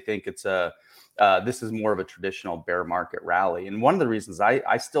 and they think it's this is more of a traditional bear market rally. And one of the reasons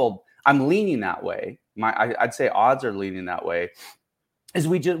I'm leaning that way, I'd say odds are leaning that way, is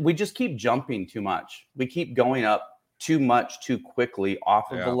we just keep jumping too much. We keep going up too much too quickly off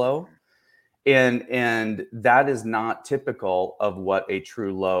of the low, and that is not typical of what a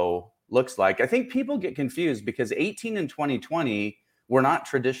true low looks like. I think people get confused because 18 and 2020 were not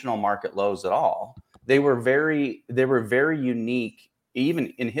traditional market lows at all. They were very unique.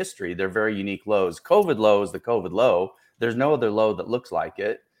 Even in history, they're very unique lows. COVID low is the COVID low. There's no other low that looks like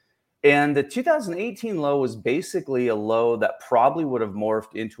it. And the 2018 low was basically a low that probably would have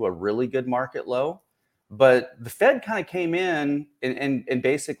morphed into a really good market low. But the Fed kind of came in and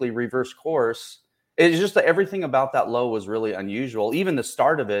basically reversed course. It's just that everything about that low was really unusual. Even the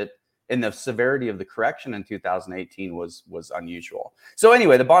start of it and the severity of the correction in 2018 was unusual. So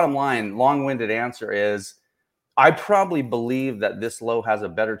anyway, the bottom line, long-winded answer is, I probably believe that this low has a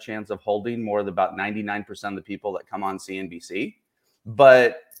better chance of holding more than about 99% of the people that come on CNBC.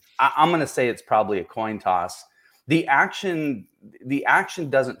 But I'm going to say it's probably a coin toss. The action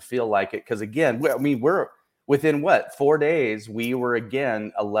doesn't feel like it because, again, we're within 4 days, we were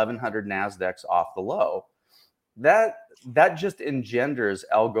again 1,100 NASDAQs off the low. That just engenders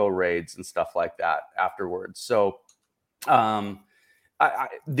algo raids and stuff like that afterwards. So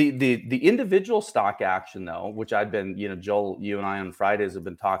the individual stock action, though, which I've been, Joel, you and I on Fridays have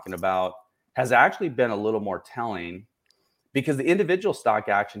been talking about, has actually been a little more telling because the individual stock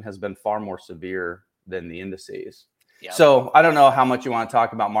action has been far more severe than the indices. Yep. So I don't know how much you want to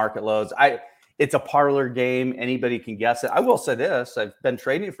talk about market lows. It's a parlor game. Anybody can guess it. I will say this. I've been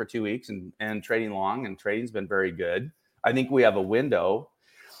trading for 2 weeks and trading long, and trading's been very good. I think we have a window.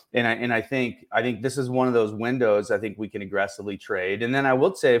 And I think this is one of those windows I think we can aggressively trade. And then I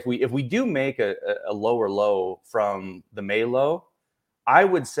would say if we do make a lower low from the May low, I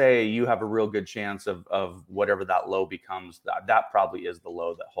would say you have a real good chance of whatever that low becomes. That probably is the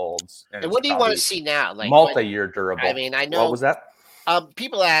low that holds. And what do you want to see now? Like multi-year durable. I mean, I know. What was that?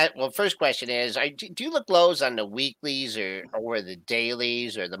 People first question is, do you look lows on the weeklies or the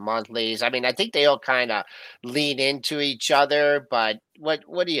dailies or the monthlies? I mean, I think they all kind of lean into each other, but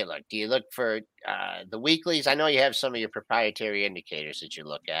what do you look? Do you look for the weeklies? I know you have some of your proprietary indicators that you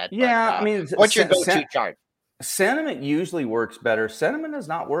look at. Yeah, but, what's your go-to chart? Sentiment usually works better. Sentiment has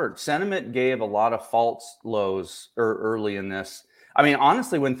not worked. Sentiment gave a lot of false lows early in this. I mean,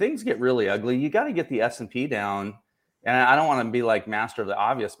 honestly, when things get really ugly, you got to get the S&P down. And I don't want to be like master of the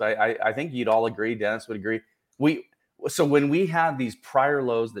obvious, but I think you'd all agree, Dennis would agree. So when we had these prior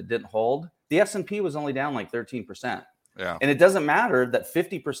lows that didn't hold, the S&P was only down like 13%. Yeah. And it doesn't matter that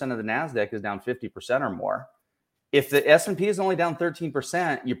 50% of the NASDAQ is down 50% or more. If the S&P is only down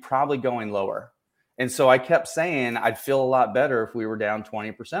 13%, you're probably going lower. And so I kept saying I'd feel a lot better if we were down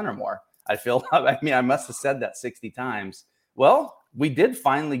 20% or more. I must have said that 60 times. Well, we did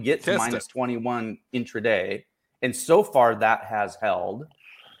finally get to minus 21 intraday. And so far that has held.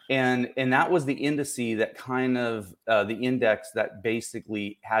 And that was the indice that kind of the index that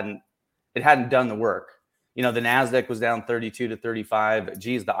basically hadn't done the work. You know, the NASDAQ was down 32 to 35.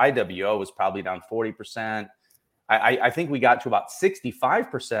 Geez, the IWO was probably down 40%. I think we got to about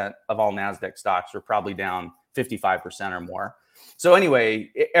 65% of all NASDAQ stocks were probably down 55% or more. So anyway,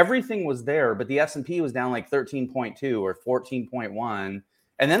 everything was there, but the S&P was down like 13.2 or 14.1.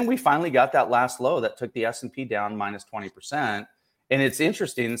 And then we finally got that last low that took the S&P down minus 20%. And it's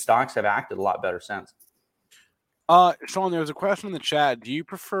interesting, stocks have acted a lot better since. Sean, there was a question in the chat. Do you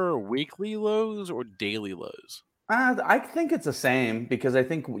prefer weekly lows or daily lows? I think it's the same because I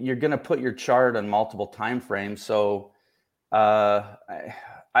think you're going to put your chart on multiple time frames. So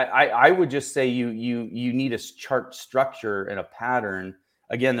I would just say you need a chart structure and a pattern.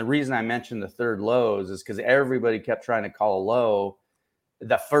 Again, the reason I mentioned the third lows is because everybody kept trying to call a low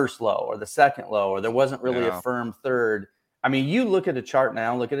the first low or the second low, or there wasn't really a firm third. I mean, you look at a chart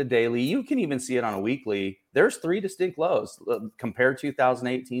now, look at a daily, you can even see it on a weekly. There's 3 distinct lows compared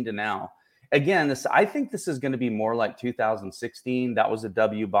 2018 to now. Again, I think this is going to be more like 2016. That was a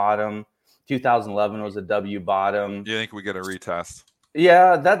W bottom. 2011 was a W bottom. Do you think we get a retest?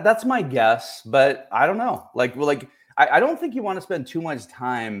 Yeah, that's my guess, but I don't know. I don't think you want to spend too much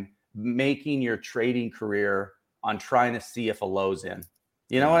time making your trading career on trying to see if a low's in.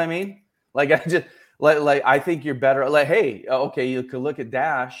 You know what I mean? I think you're better. Hey, okay, you could look at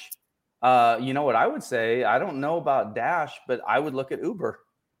Dash. You know what I would say? I don't know about Dash, but I would look at Uber.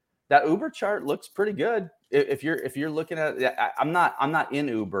 That Uber chart looks pretty good. If you're looking at, I'm not in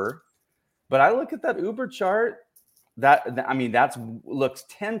Uber, but I look at that Uber chart. That looks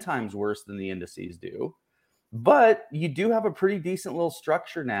 10 times worse than the indices do. But you do have a pretty decent little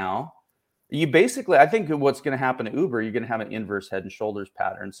structure now. You basically, I think what's going to happen to Uber, you're going to have an inverse head and shoulders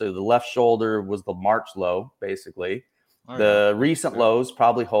pattern. So the left shoulder was the March low, basically. The recent lows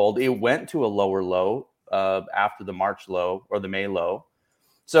probably hold. It went to a lower low after the March low or the May low.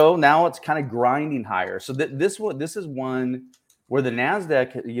 So now it's kind of grinding higher. So this is one where the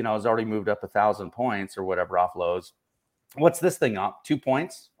NASDAQ, has already moved up 1,000 points or whatever off lows. What's this thing up? 2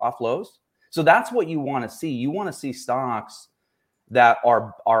 points off lows? So that's what you want to see. You want to see stocks that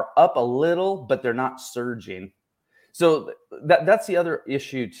are up a little, but they're not surging. So that's the other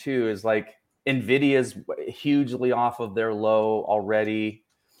issue too, is like NVIDIA's hugely off of their low already.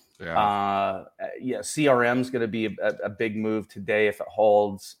 CRM's going to be a big move today if it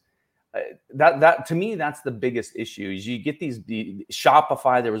holds. That to me, that's the biggest issue. Is you get the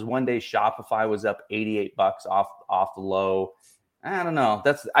Shopify. There was one day Shopify was up $88 off the low. I don't know.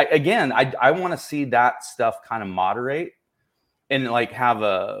 I want to see that stuff kind of moderate and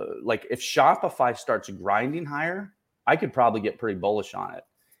if Shopify starts grinding higher, I could probably get pretty bullish on it.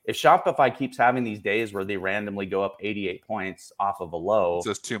 If Shopify keeps having these days where they randomly go up 88 points off of a low, it's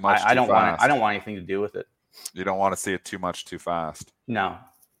just too much. I don't want anything to do with it. You don't want to see it too much too fast. No,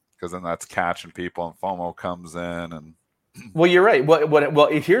 because then that's catching people and FOMO comes in. And well, you're right. Well,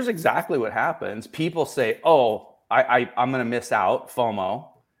 here's exactly what happens. People say, "Oh, I'm going to miss out." FOMO.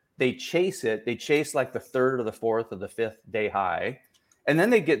 They chase it. They chase like the third or the fourth or the fifth day high, and then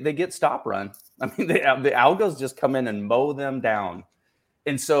they get stop run. I mean, the algos just come in and mow them down.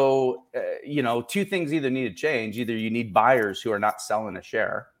 And so, two things either need to change. Either you need buyers who are not selling a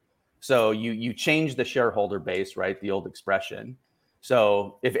share. So you change the shareholder base, right? The old expression.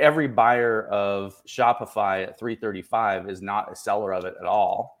 So if every buyer of Shopify at 335 is not a seller of it at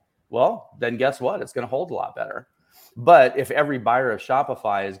all, well, then guess what? It's going to hold a lot better. But if every buyer of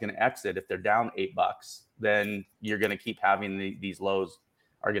Shopify is going to exit, if they're down $8, then you're going to keep having these lows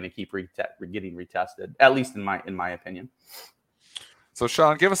are going to keep getting retested, at least in my opinion. So,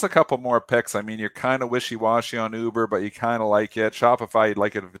 Sean, give us a couple more picks. I mean, you're kind of wishy-washy on Uber, but you kind of like it. Shopify, you'd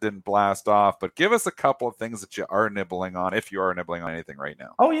like it if it didn't blast off. But give us a couple of things that you are nibbling on, if you are nibbling on anything right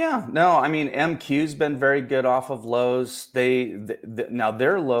now. Oh, yeah. No, I mean, MQ's been very good off of lows. Now,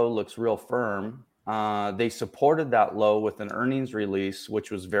 their low looks real firm. They supported that low with an earnings release,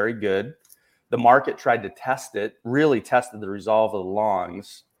 which was very good. The market tried to test it, really tested the resolve of the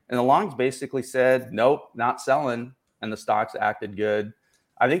longs. And the longs basically said, nope, not selling. And the stocks acted good.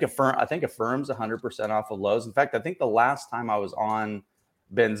 I think Affirm's 100% off of lows. In fact, I think the last time I was on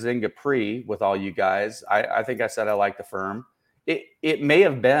Benzinga Pre with all you guys, I think I said I liked Affirm. It may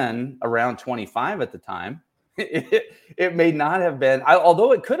have been around 25 at the time. It may not have been,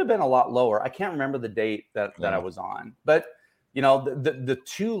 although it could have been a lot lower. I can't remember the date that I was on. But the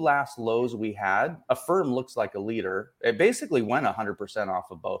two last lows we had, Affirm looks like a leader. It basically went 100%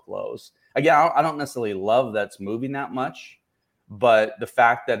 off of both lows. Again, I don't necessarily love that's moving that much, but the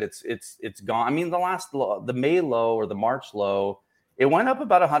fact that it's gone. I mean, the May low or the March low, It went up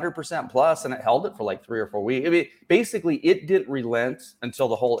about 100% plus, and it held it for like 3 or 4 weeks. I mean, basically, it didn't relent until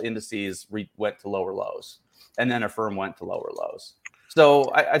the whole indices went to lower lows, and then Affirm went to lower lows.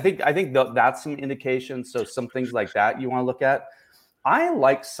 So I think that's some indications. So some things like that you want to look at. I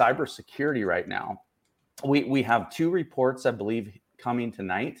like cybersecurity right now. We have 2 reports, I believe, coming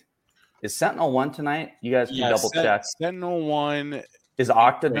tonight. Is Sentinel-1 tonight? You guys can double check. Sentinel-1 is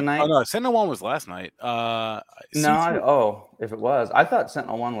Okta tonight. Oh no, Sentinel-1 was last night. If it was, I thought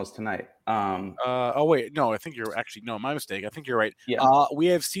Sentinel-1 was tonight. Oh wait, no, I think you're actually my mistake. I think you're right. Yeah. We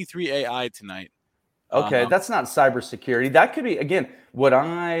have C3 AI tonight. Okay, that's not cybersecurity. That could be, again,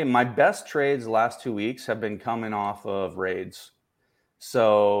 my best trades the last 2 weeks have been coming off of raids.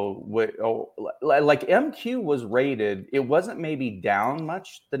 So like MQ was rated, it wasn't maybe down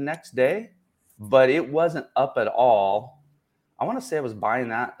much the next day, but it wasn't up at all. I want to say I was buying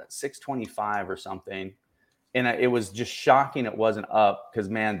that at 625 or something. And it was just shocking it wasn't up because,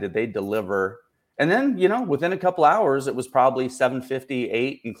 man, did they deliver. And then, within a couple hours, it was probably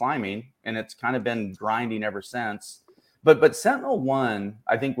 758 and climbing, and it's kind of been grinding ever since. But Sentinel-1,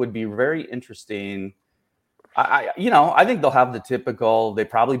 I think, would be very interesting. I think they'll have the typical, they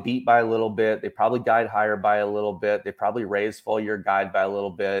probably beat by a little bit. They probably guide higher by a little bit. They probably raise full year guide by a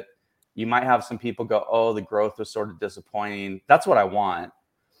little bit. You might have some people go, oh, the growth was sort of disappointing. That's what I want.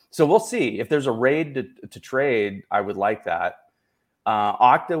 So we'll see. If there's a raid to trade, I would like that.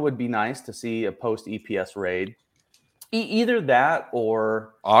 Okta would be nice to see a post EPS raid. Either that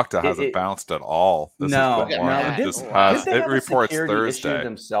or Okta hasn't bounced at all. It reports Thursday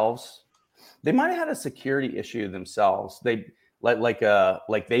themselves. They might have had a security issue themselves. They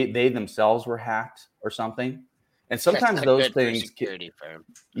they themselves were hacked or something. And sometimes those things,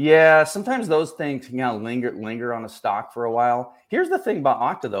 sometimes those things can kind of linger on a stock for a while. Here's the thing about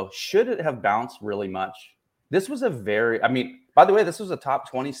Okta, though. Should it have bounced really much? This was by the way, this was a top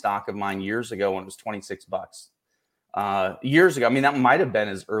 20 stock of mine years ago when it was $26. Years ago. I mean, that might have been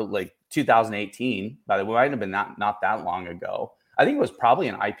as early, like 2018. By the way, might have been not that long ago. I think it was probably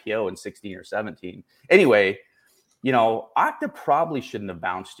an IPO in 16 or 17. Anyway, Okta probably shouldn't have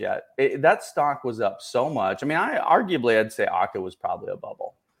bounced yet. That stock was up so much. I mean, I'd say Okta was probably a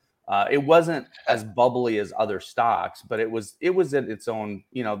bubble. It wasn't as bubbly as other stocks, but it was in its own,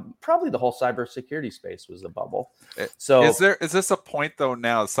 probably the whole cybersecurity space was a bubble. So is this a point though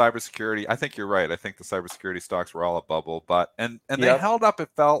now, cybersecurity? I think you're right. I think the cybersecurity stocks were all a bubble, and they held up, it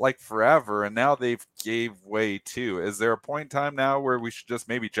felt like forever, and now they've gave way too. Is there a point in time now where we should just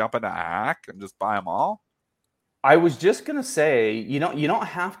maybe jump into a hack and just buy them all? I was just going to say, you don't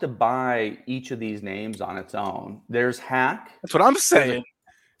have to buy each of these names on its own. There's Hack. That's what I'm saying.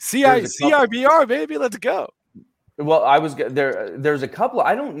 CIBR, baby, let's go. Well, there's a couple.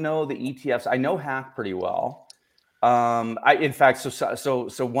 I don't know the ETFs. I know Hack pretty well. In fact, so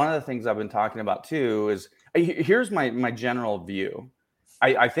one of the things I've been talking about too is here's my general view.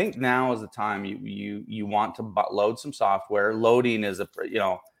 I think now is the time you want to load some software. Loading is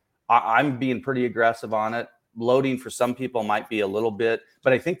I'm being pretty aggressive on it. Loading for some people might be a little bit,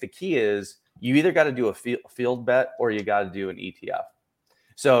 but I think the key is you either got to do a field bet or you got to do an ETF.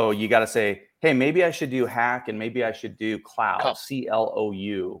 So you got to say, hey, maybe I should do Hack and maybe I should do Cloud,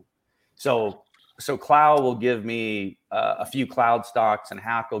 CLOU. So Cloud will give me a few cloud stocks and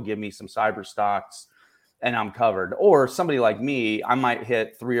Hack will give me some cyber stocks and I'm covered. Or somebody like me, I might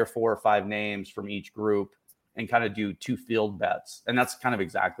hit 3 or 4 or 5 names from each group and kind of do 2 field bets. And that's kind of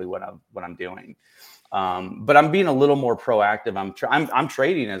exactly what I'm doing. But I'm being a little more proactive. I'm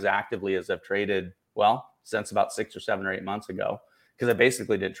trading as actively as I've traded, since about 6 or 7 or 8 months ago, because I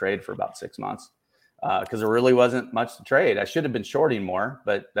basically didn't trade for about 6 months because there really wasn't much to trade. I should have been shorting more,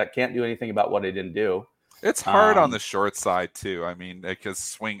 but that can't do anything about what I didn't do. It's hard on the short side too. I mean, because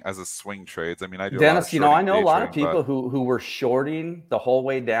swing trades. I mean, I do. Dennis, I know a lot of people who were shorting the whole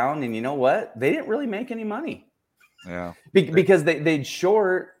way down, and you know what? They didn't really make any money. Yeah, because they'd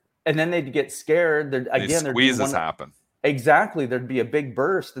short. And then they'd get scared. Squeezes happen. Exactly. There'd be a big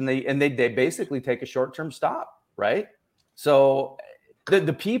burst, and they basically take a short-term stop, right? So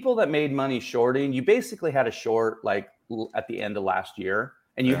the people that made money shorting, you basically had a short like at the end of last year,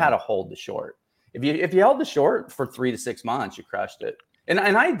 and you had to hold the short. If you held the short for 3 to 6 months, you crushed it. And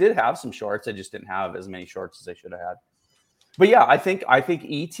I did have some shorts. I just didn't have as many shorts as I should have had. But yeah, I think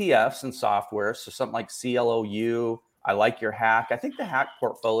ETFs and software, so something like CLOU. I like your Hack. I think the Hack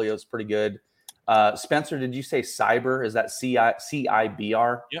portfolio is pretty good. Spencer, did you say cyber? Is that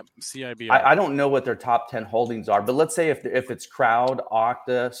CIBR? Yep, CIBR. I don't know what their top 10 holdings are, but let's say if it's Crowd,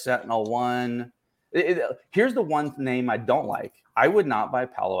 Okta, Sentinel-1. Here's the one name I don't like. I would not buy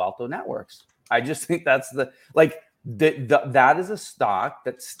Palo Alto Networks. I just think that's That is a stock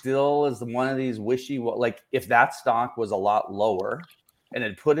that still is one of these like if that stock was a lot lower and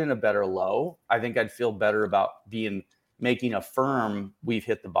had put in a better low, I think I'd feel better about making a firm we've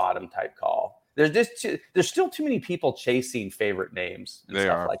hit the bottom type call. There's still too many people chasing favorite names and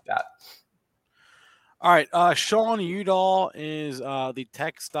stuff like that. All right, Sean Udall is the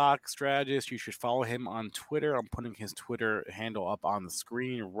tech stock strategist. You should follow him on Twitter. I'm putting his Twitter handle up on the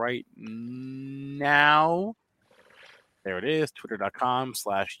screen right now. There it is,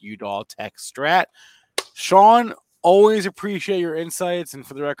 twitter.com/UdallTechStrat. Sean, always appreciate your insights. And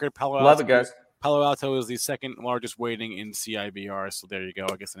for the record, love it, guys. Palo Alto is the second largest weighting in CIBR. So there you go.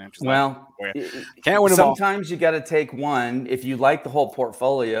 I guess an answer. Well, can't win them all. Sometimes you got to take one. If you like the whole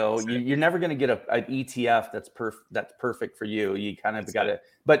portfolio, you're never going to get an ETF that's perfect for you. You kind of got to.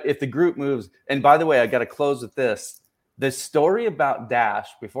 But if the group moves, and by the way, I got to close with this. The story about Dash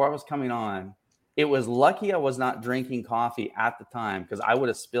before I was coming on. It was lucky I was not drinking coffee at the time because I would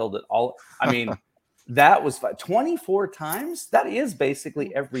have spilled it all. I mean, that was 24 times. That is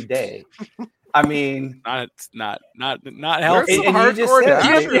basically every day. I mean, not healthy. There's some hardcore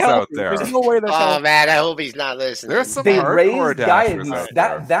dashers out there. There's no way that's healthy. Man, I hope he's not listening. There's some hardcore dashers out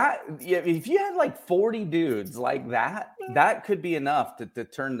there. That if you had like 40 dudes like that, that could be enough to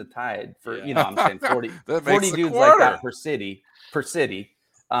turn the tide for I'm saying 40 dudes like that per city.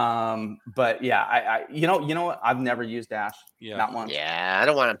 But yeah, I you know what? I've never used Dash. Yeah. Not once. Yeah, I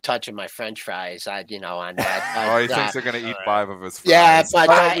don't want him touching my French fries. On that. He thinks they're gonna eat 5 of his fries. Yeah, but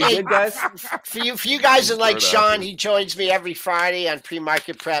good guys. For you guys that like Sean, he joins me every Friday on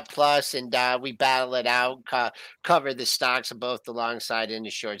Pre-Market Prep Plus, and we battle it out, cover the stocks of both the long side and the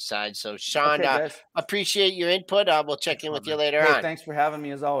short side. So Sean, appreciate your input. We'll check in with you later on. Thanks for having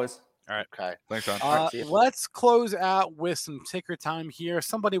me as always. All right. Okay. Thanks, John. Let's close out with some ticker time here.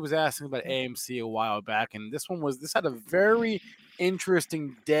 Somebody was asking about AMC a while back, and this had a very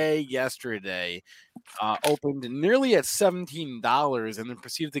interesting day yesterday. Opened nearly at $17 and then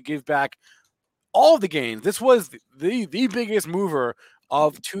proceeded to give back all of the gains. This was the biggest mover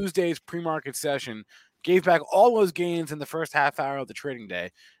of Tuesday's pre-market session. Gave back all those gains in the first half hour of the trading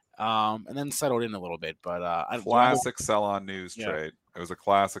day. And then settled in a little bit, but classic sell on news trade. It was a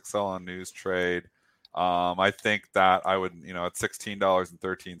classic sell on news trade. I think that I would, at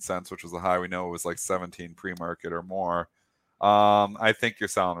 $16.13, which was the high, we know it was like 17 pre-market or more. I think you're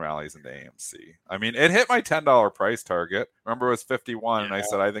selling rallies into AMC. I mean, it hit my $10 price target. Remember, it was 51, and I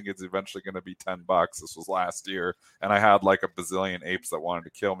said I think it's eventually going to be $10. This was last year, and I had like a bazillion apes that wanted to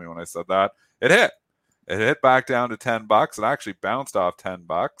kill me when I said that. It hit. It hit back down to $10. It actually bounced off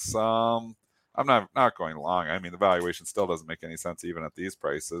 $10. I'm not going long. I mean, the valuation still doesn't make any sense even at these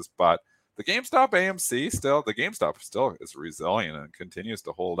prices. But the GameStop GameStop still is resilient and continues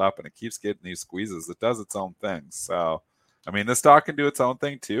to hold up, and it keeps getting these squeezes. It does its own thing. So, I mean, this stock can do its own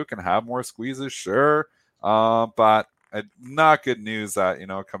thing too. It can have more squeezes, sure. But not good news that,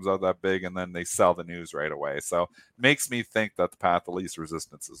 it comes out that big and then they sell the news right away. So, makes me think that the path of least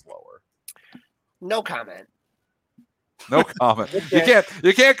resistance is lower. No comment. No comment.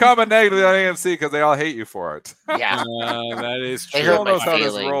 You can't comment negatively on AMC because they all hate you for it. Yeah, that is true. They hurt my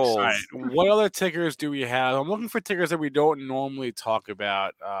feelings. Rolls. Right. What other tickers do we have? I'm looking for tickers that we don't normally talk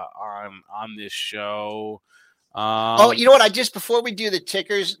about on this show. You know what? Before we do the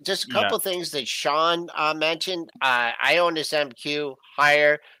tickers, just a couple things that Sean mentioned. I own this MQ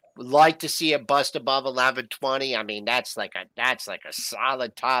higher. Would like to see it bust above 1120. I mean, that's like a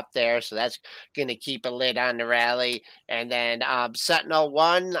solid top there. So that's going to keep a lid on the rally. And then Sentinel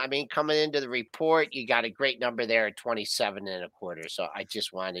 1, I mean, coming into the report, you got a great number there at 27.25. So I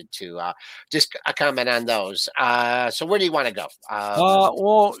just wanted to just comment on those. So where do you want to go?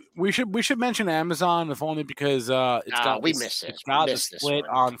 Well, we should mention Amazon, if only because it's got the split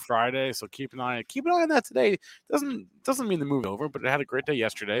on Friday. So keep an eye on that today. Doesn't mean the move over, but it had a great day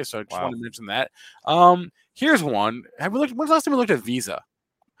yesterday. So I just want to mention that. Here's one. When's the last time we looked at Visa?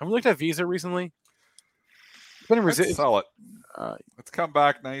 Have we looked at Visa recently? Let's sell it. Let's come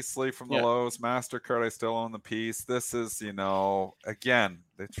back nicely from the lows. MasterCard, I still own the piece. This is, again,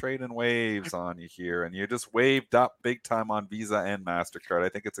 they trade in waves on you here, and you just waved up big time on Visa and MasterCard. I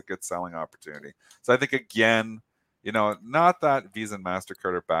think it's a good selling opportunity. So I think, again, not that Visa and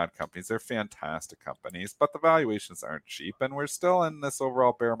MasterCard are bad companies. They're fantastic companies, but the valuations aren't cheap, and we're still in this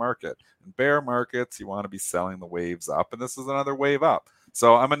overall bear market. In bear markets, you want to be selling the waves up, and this is another wave up.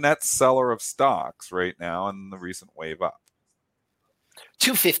 So I'm a net seller of stocks right now in the recent wave up.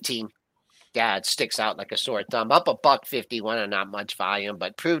 215. Yeah, it sticks out like a sore thumb. Up $1.51 and not much volume,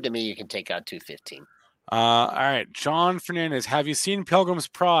 but prove to me you can take out 215. All right, John Fernandez, have you seen Pilgrim's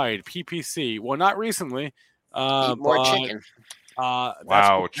Pride, PPC? Well, not recently. Eat more but, chicken.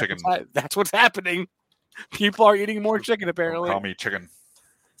 Wow, chicken. That's what's happening. People are eating more chicken, Don't apparently. call me chicken.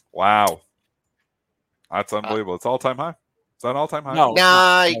 Wow. That's unbelievable. It's all-time high. Is that an all-time high? No.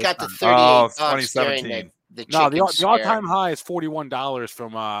 No, you got the 38 Oh, it's bucks during 2017. the No, chicken the all-time high is $41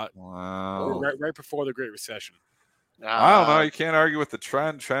 from Wow. right before the Great Recession. I don't know. You can't argue with the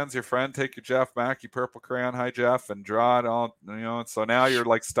trend. Trend's your friend. Take your Jeff Mackey purple crayon. Hi, Jeff, and draw it all. So now you're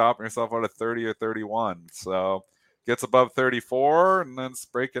like stopping yourself out at 30 or 31. So gets above 34, and then it's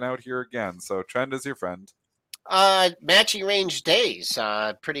breaking out here again. So trend is your friend. Matching range days,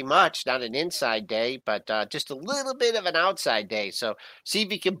 pretty much. Not an inside day, but just a little bit of an outside day. So see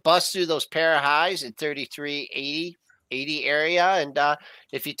if you can bust through those pair of highs at 33.80. 80 area, and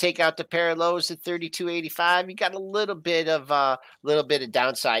if you take out the pair of lows at 32.85, you got a little bit of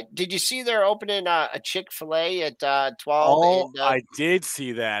downside. Did you see they're opening a Chick-fil-A at 12? Oh, I did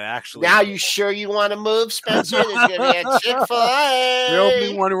see that actually. Now you sure you want to move, Spencer? There's going to be a Chick-fil-A. They're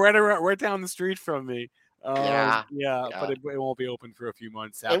opening one right down the street from me. Yeah, but it won't be open for a few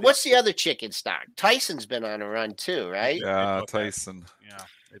months. And what's the other chicken stock? Tyson's been on a run too, right? Yeah, Tyson. Yeah,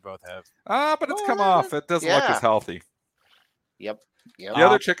 they both have. But it's come off. It doesn't look as healthy. Yep. The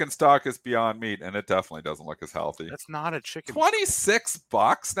other chicken stock is Beyond Meat, and it definitely doesn't look as healthy. That's not a chicken.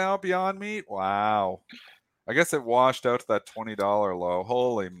 $26 now, Beyond Meat. Wow. I guess it washed out to that $20 low.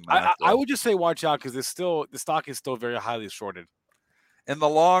 Holy mackerel. I would just say watch out because the stock is still very highly shorted. In the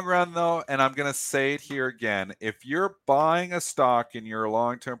long run, though, and I'm going to say it here again, if you're buying a stock in your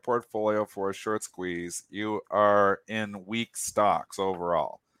long-term portfolio for a short squeeze, you are in weak stocks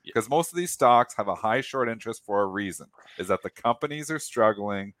overall. Because most of these stocks have a high short interest for a reason, is that the companies are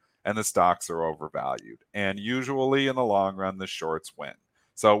struggling and the stocks are overvalued. And usually in the long run, the shorts win.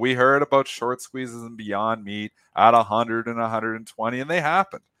 So we heard about short squeezes and Beyond Meat at 100 and 120, and they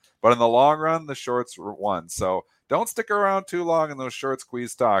happened. But in the long run, the shorts won. So don't stick around too long in those short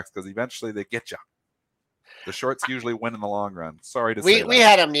squeeze stocks because eventually they get you. The shorts usually win in the long run. Sorry to say we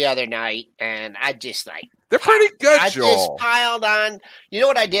had them the other night, and I just they're pretty good, I Joel. just piled on. You know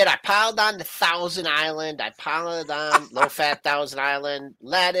what I did? I piled on the Thousand Island. I piled on low-fat Thousand Island,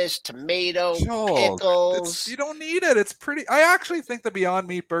 lettuce, tomato, Joel, pickles. You don't need it. It's pretty. I actually think the Beyond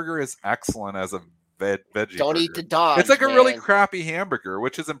Meat burger is excellent as a veggie. Don't burger. eat the dog. It's like a really crappy hamburger,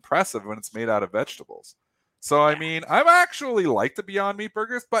 which is impressive when it's made out of vegetables. So, I mean, I've actually liked the Beyond Meat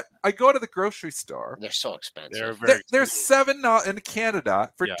burgers, but I go to the grocery store. They're so expensive. They're $7 in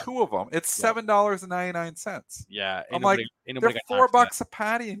Canada for two of them. It's $7.99. Yeah. I'm like, they're $4 a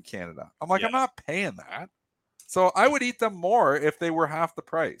patty in Canada. I'm like, I'm not paying that. So I would eat them more if they were half the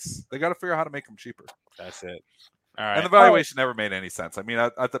price. They got to figure out how to make them cheaper. That's it. All right. And the valuation never made any sense. I mean,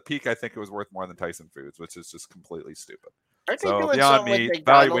 at the peak, I think it was worth more than Tyson Foods, which is just completely stupid. So Beyond Meat,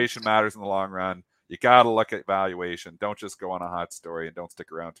 valuation matters in the long run. You got to look at valuation. Don't just go on a hot story and don't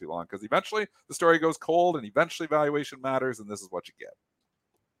stick around too long because eventually the story goes cold and eventually valuation matters, and this is what you get.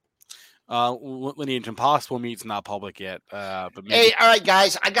 Lineage Impossible Meat's not public yet. But hey, all right,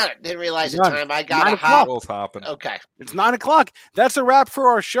 guys. I got it. Didn't realize the time. I got to hop. Okay. It's 9:00. That's a wrap for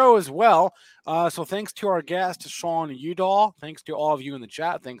our show as well. So thanks to our guest, Sean Udall. Thanks to all of you in the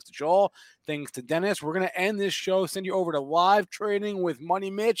chat. Thanks to Joel. Thanks to Dennis. We're going to end this show, send you over to live trading with Money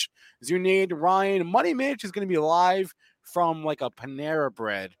Mitch, Zunaid, Ryan. Money Mitch is going to be live from like a Panera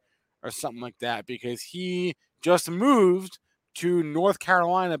Bread or something like that because he just moved to North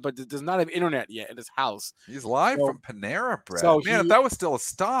Carolina, but does not have internet yet at his house. He's live from Panera Bread. So man, if that was still a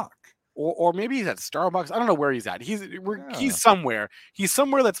stock. Or maybe he's at Starbucks. I don't know where he's at. He's somewhere. He's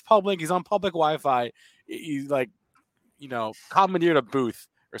somewhere that's public. He's on public Wi-Fi. He's like, commandeered a booth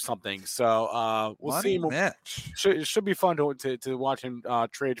or something. So we'll see. It should be fun to watch him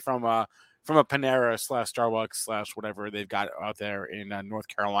trade from a Panera / Starbucks / whatever they've got out there in North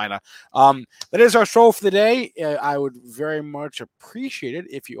Carolina. That is our show for the day. I would very much appreciate it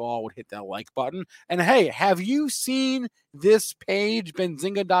if you all would hit that like button. And hey, have you seen this page,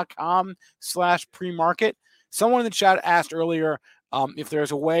 benzinga.com/premarket? Someone in the chat asked earlier if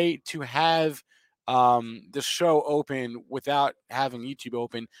there's a way to have the show open without having YouTube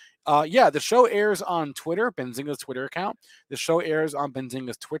open. The show airs on Twitter, Benzinga's Twitter account. The show airs on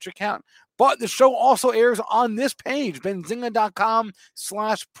Benzinga's Twitch account. But the show also airs on this page,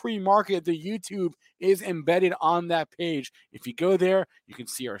 benzinga.com/premarket. The YouTube is embedded on that page. If you go there, you can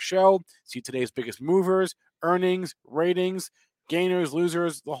see our show, see today's biggest movers, earnings, ratings, gainers,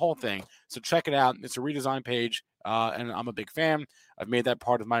 losers, the whole thing. So check it out. It's a redesigned page, and I'm a big fan. I've made that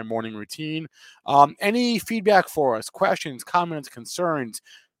part of my morning routine. Any feedback for us, questions, comments, concerns,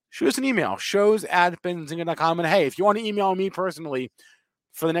 shoot us an email, shows@benzinga.com. And hey, if you want to email me personally,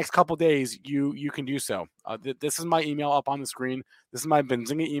 for the next couple days, you can do so. This is my email up on the screen. This is my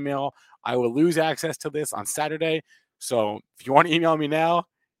Benzinga email. I will lose access to this on Saturday. So if you want to email me now,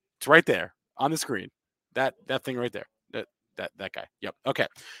 it's right there on the screen. That thing right there. That guy. Yep. Okay.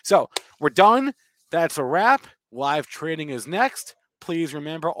 So we're done. That's a wrap. Live trading is next. Please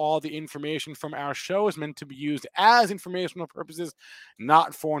remember, all the information from our show is meant to be used as informational purposes,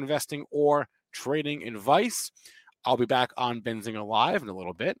 not for investing or trading advice. I'll be back on Benzinga Live in a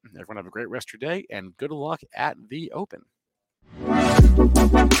little bit. Everyone have a great rest of your day, and good luck at the Open.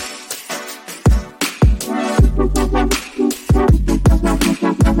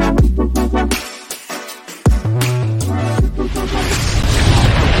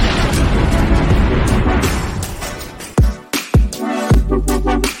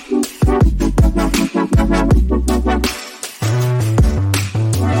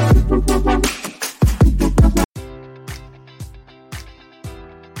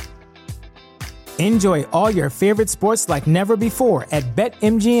 Enjoy all your favorite sports like never before at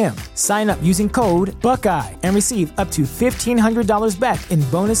BetMGM. Sign up using code Buckeye and receive up to $1,500 back in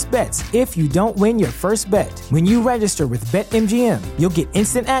bonus bets if you don't win your first bet. When you register with BetMGM, you'll get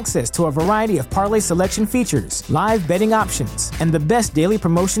instant access to a variety of parlay selection features, live betting options, and the best daily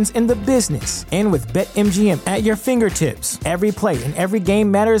promotions in the business. And with BetMGM at your fingertips, every play and every game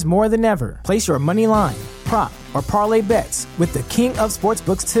matters more than ever. Place your money line, prop, or parlay bets with the king of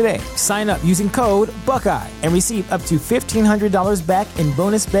sportsbooks today. Sign up using code Buckeye and receive up to $1,500 back in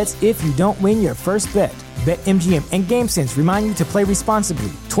bonus bets if you don't win your first bet. BetMGM and GameSense remind you to play responsibly.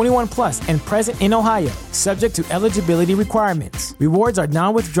 21 plus and present in Ohio, subject to eligibility requirements. Rewards are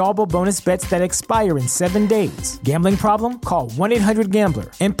non-withdrawable bonus bets that expire in 7 days. Gambling problem? Call 1-800-GAMBLER.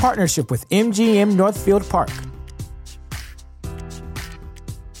 In partnership with MGM Northfield Park.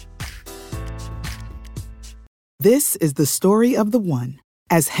 This is the story of the one.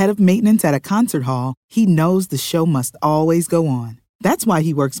 As head of maintenance at a concert hall, he knows the show must always go on. That's why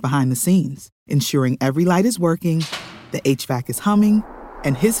he works behind the scenes, ensuring every light is working, the HVAC is humming,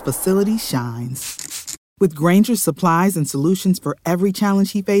 and his facility shines. With Grainger's supplies and solutions for every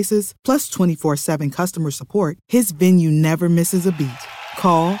challenge he faces, plus 24/7 customer support, his venue never misses a beat.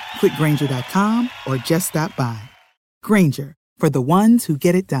 Call quickgrainger.com or just stop by. Grainger, for the ones who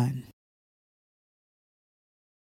get it done.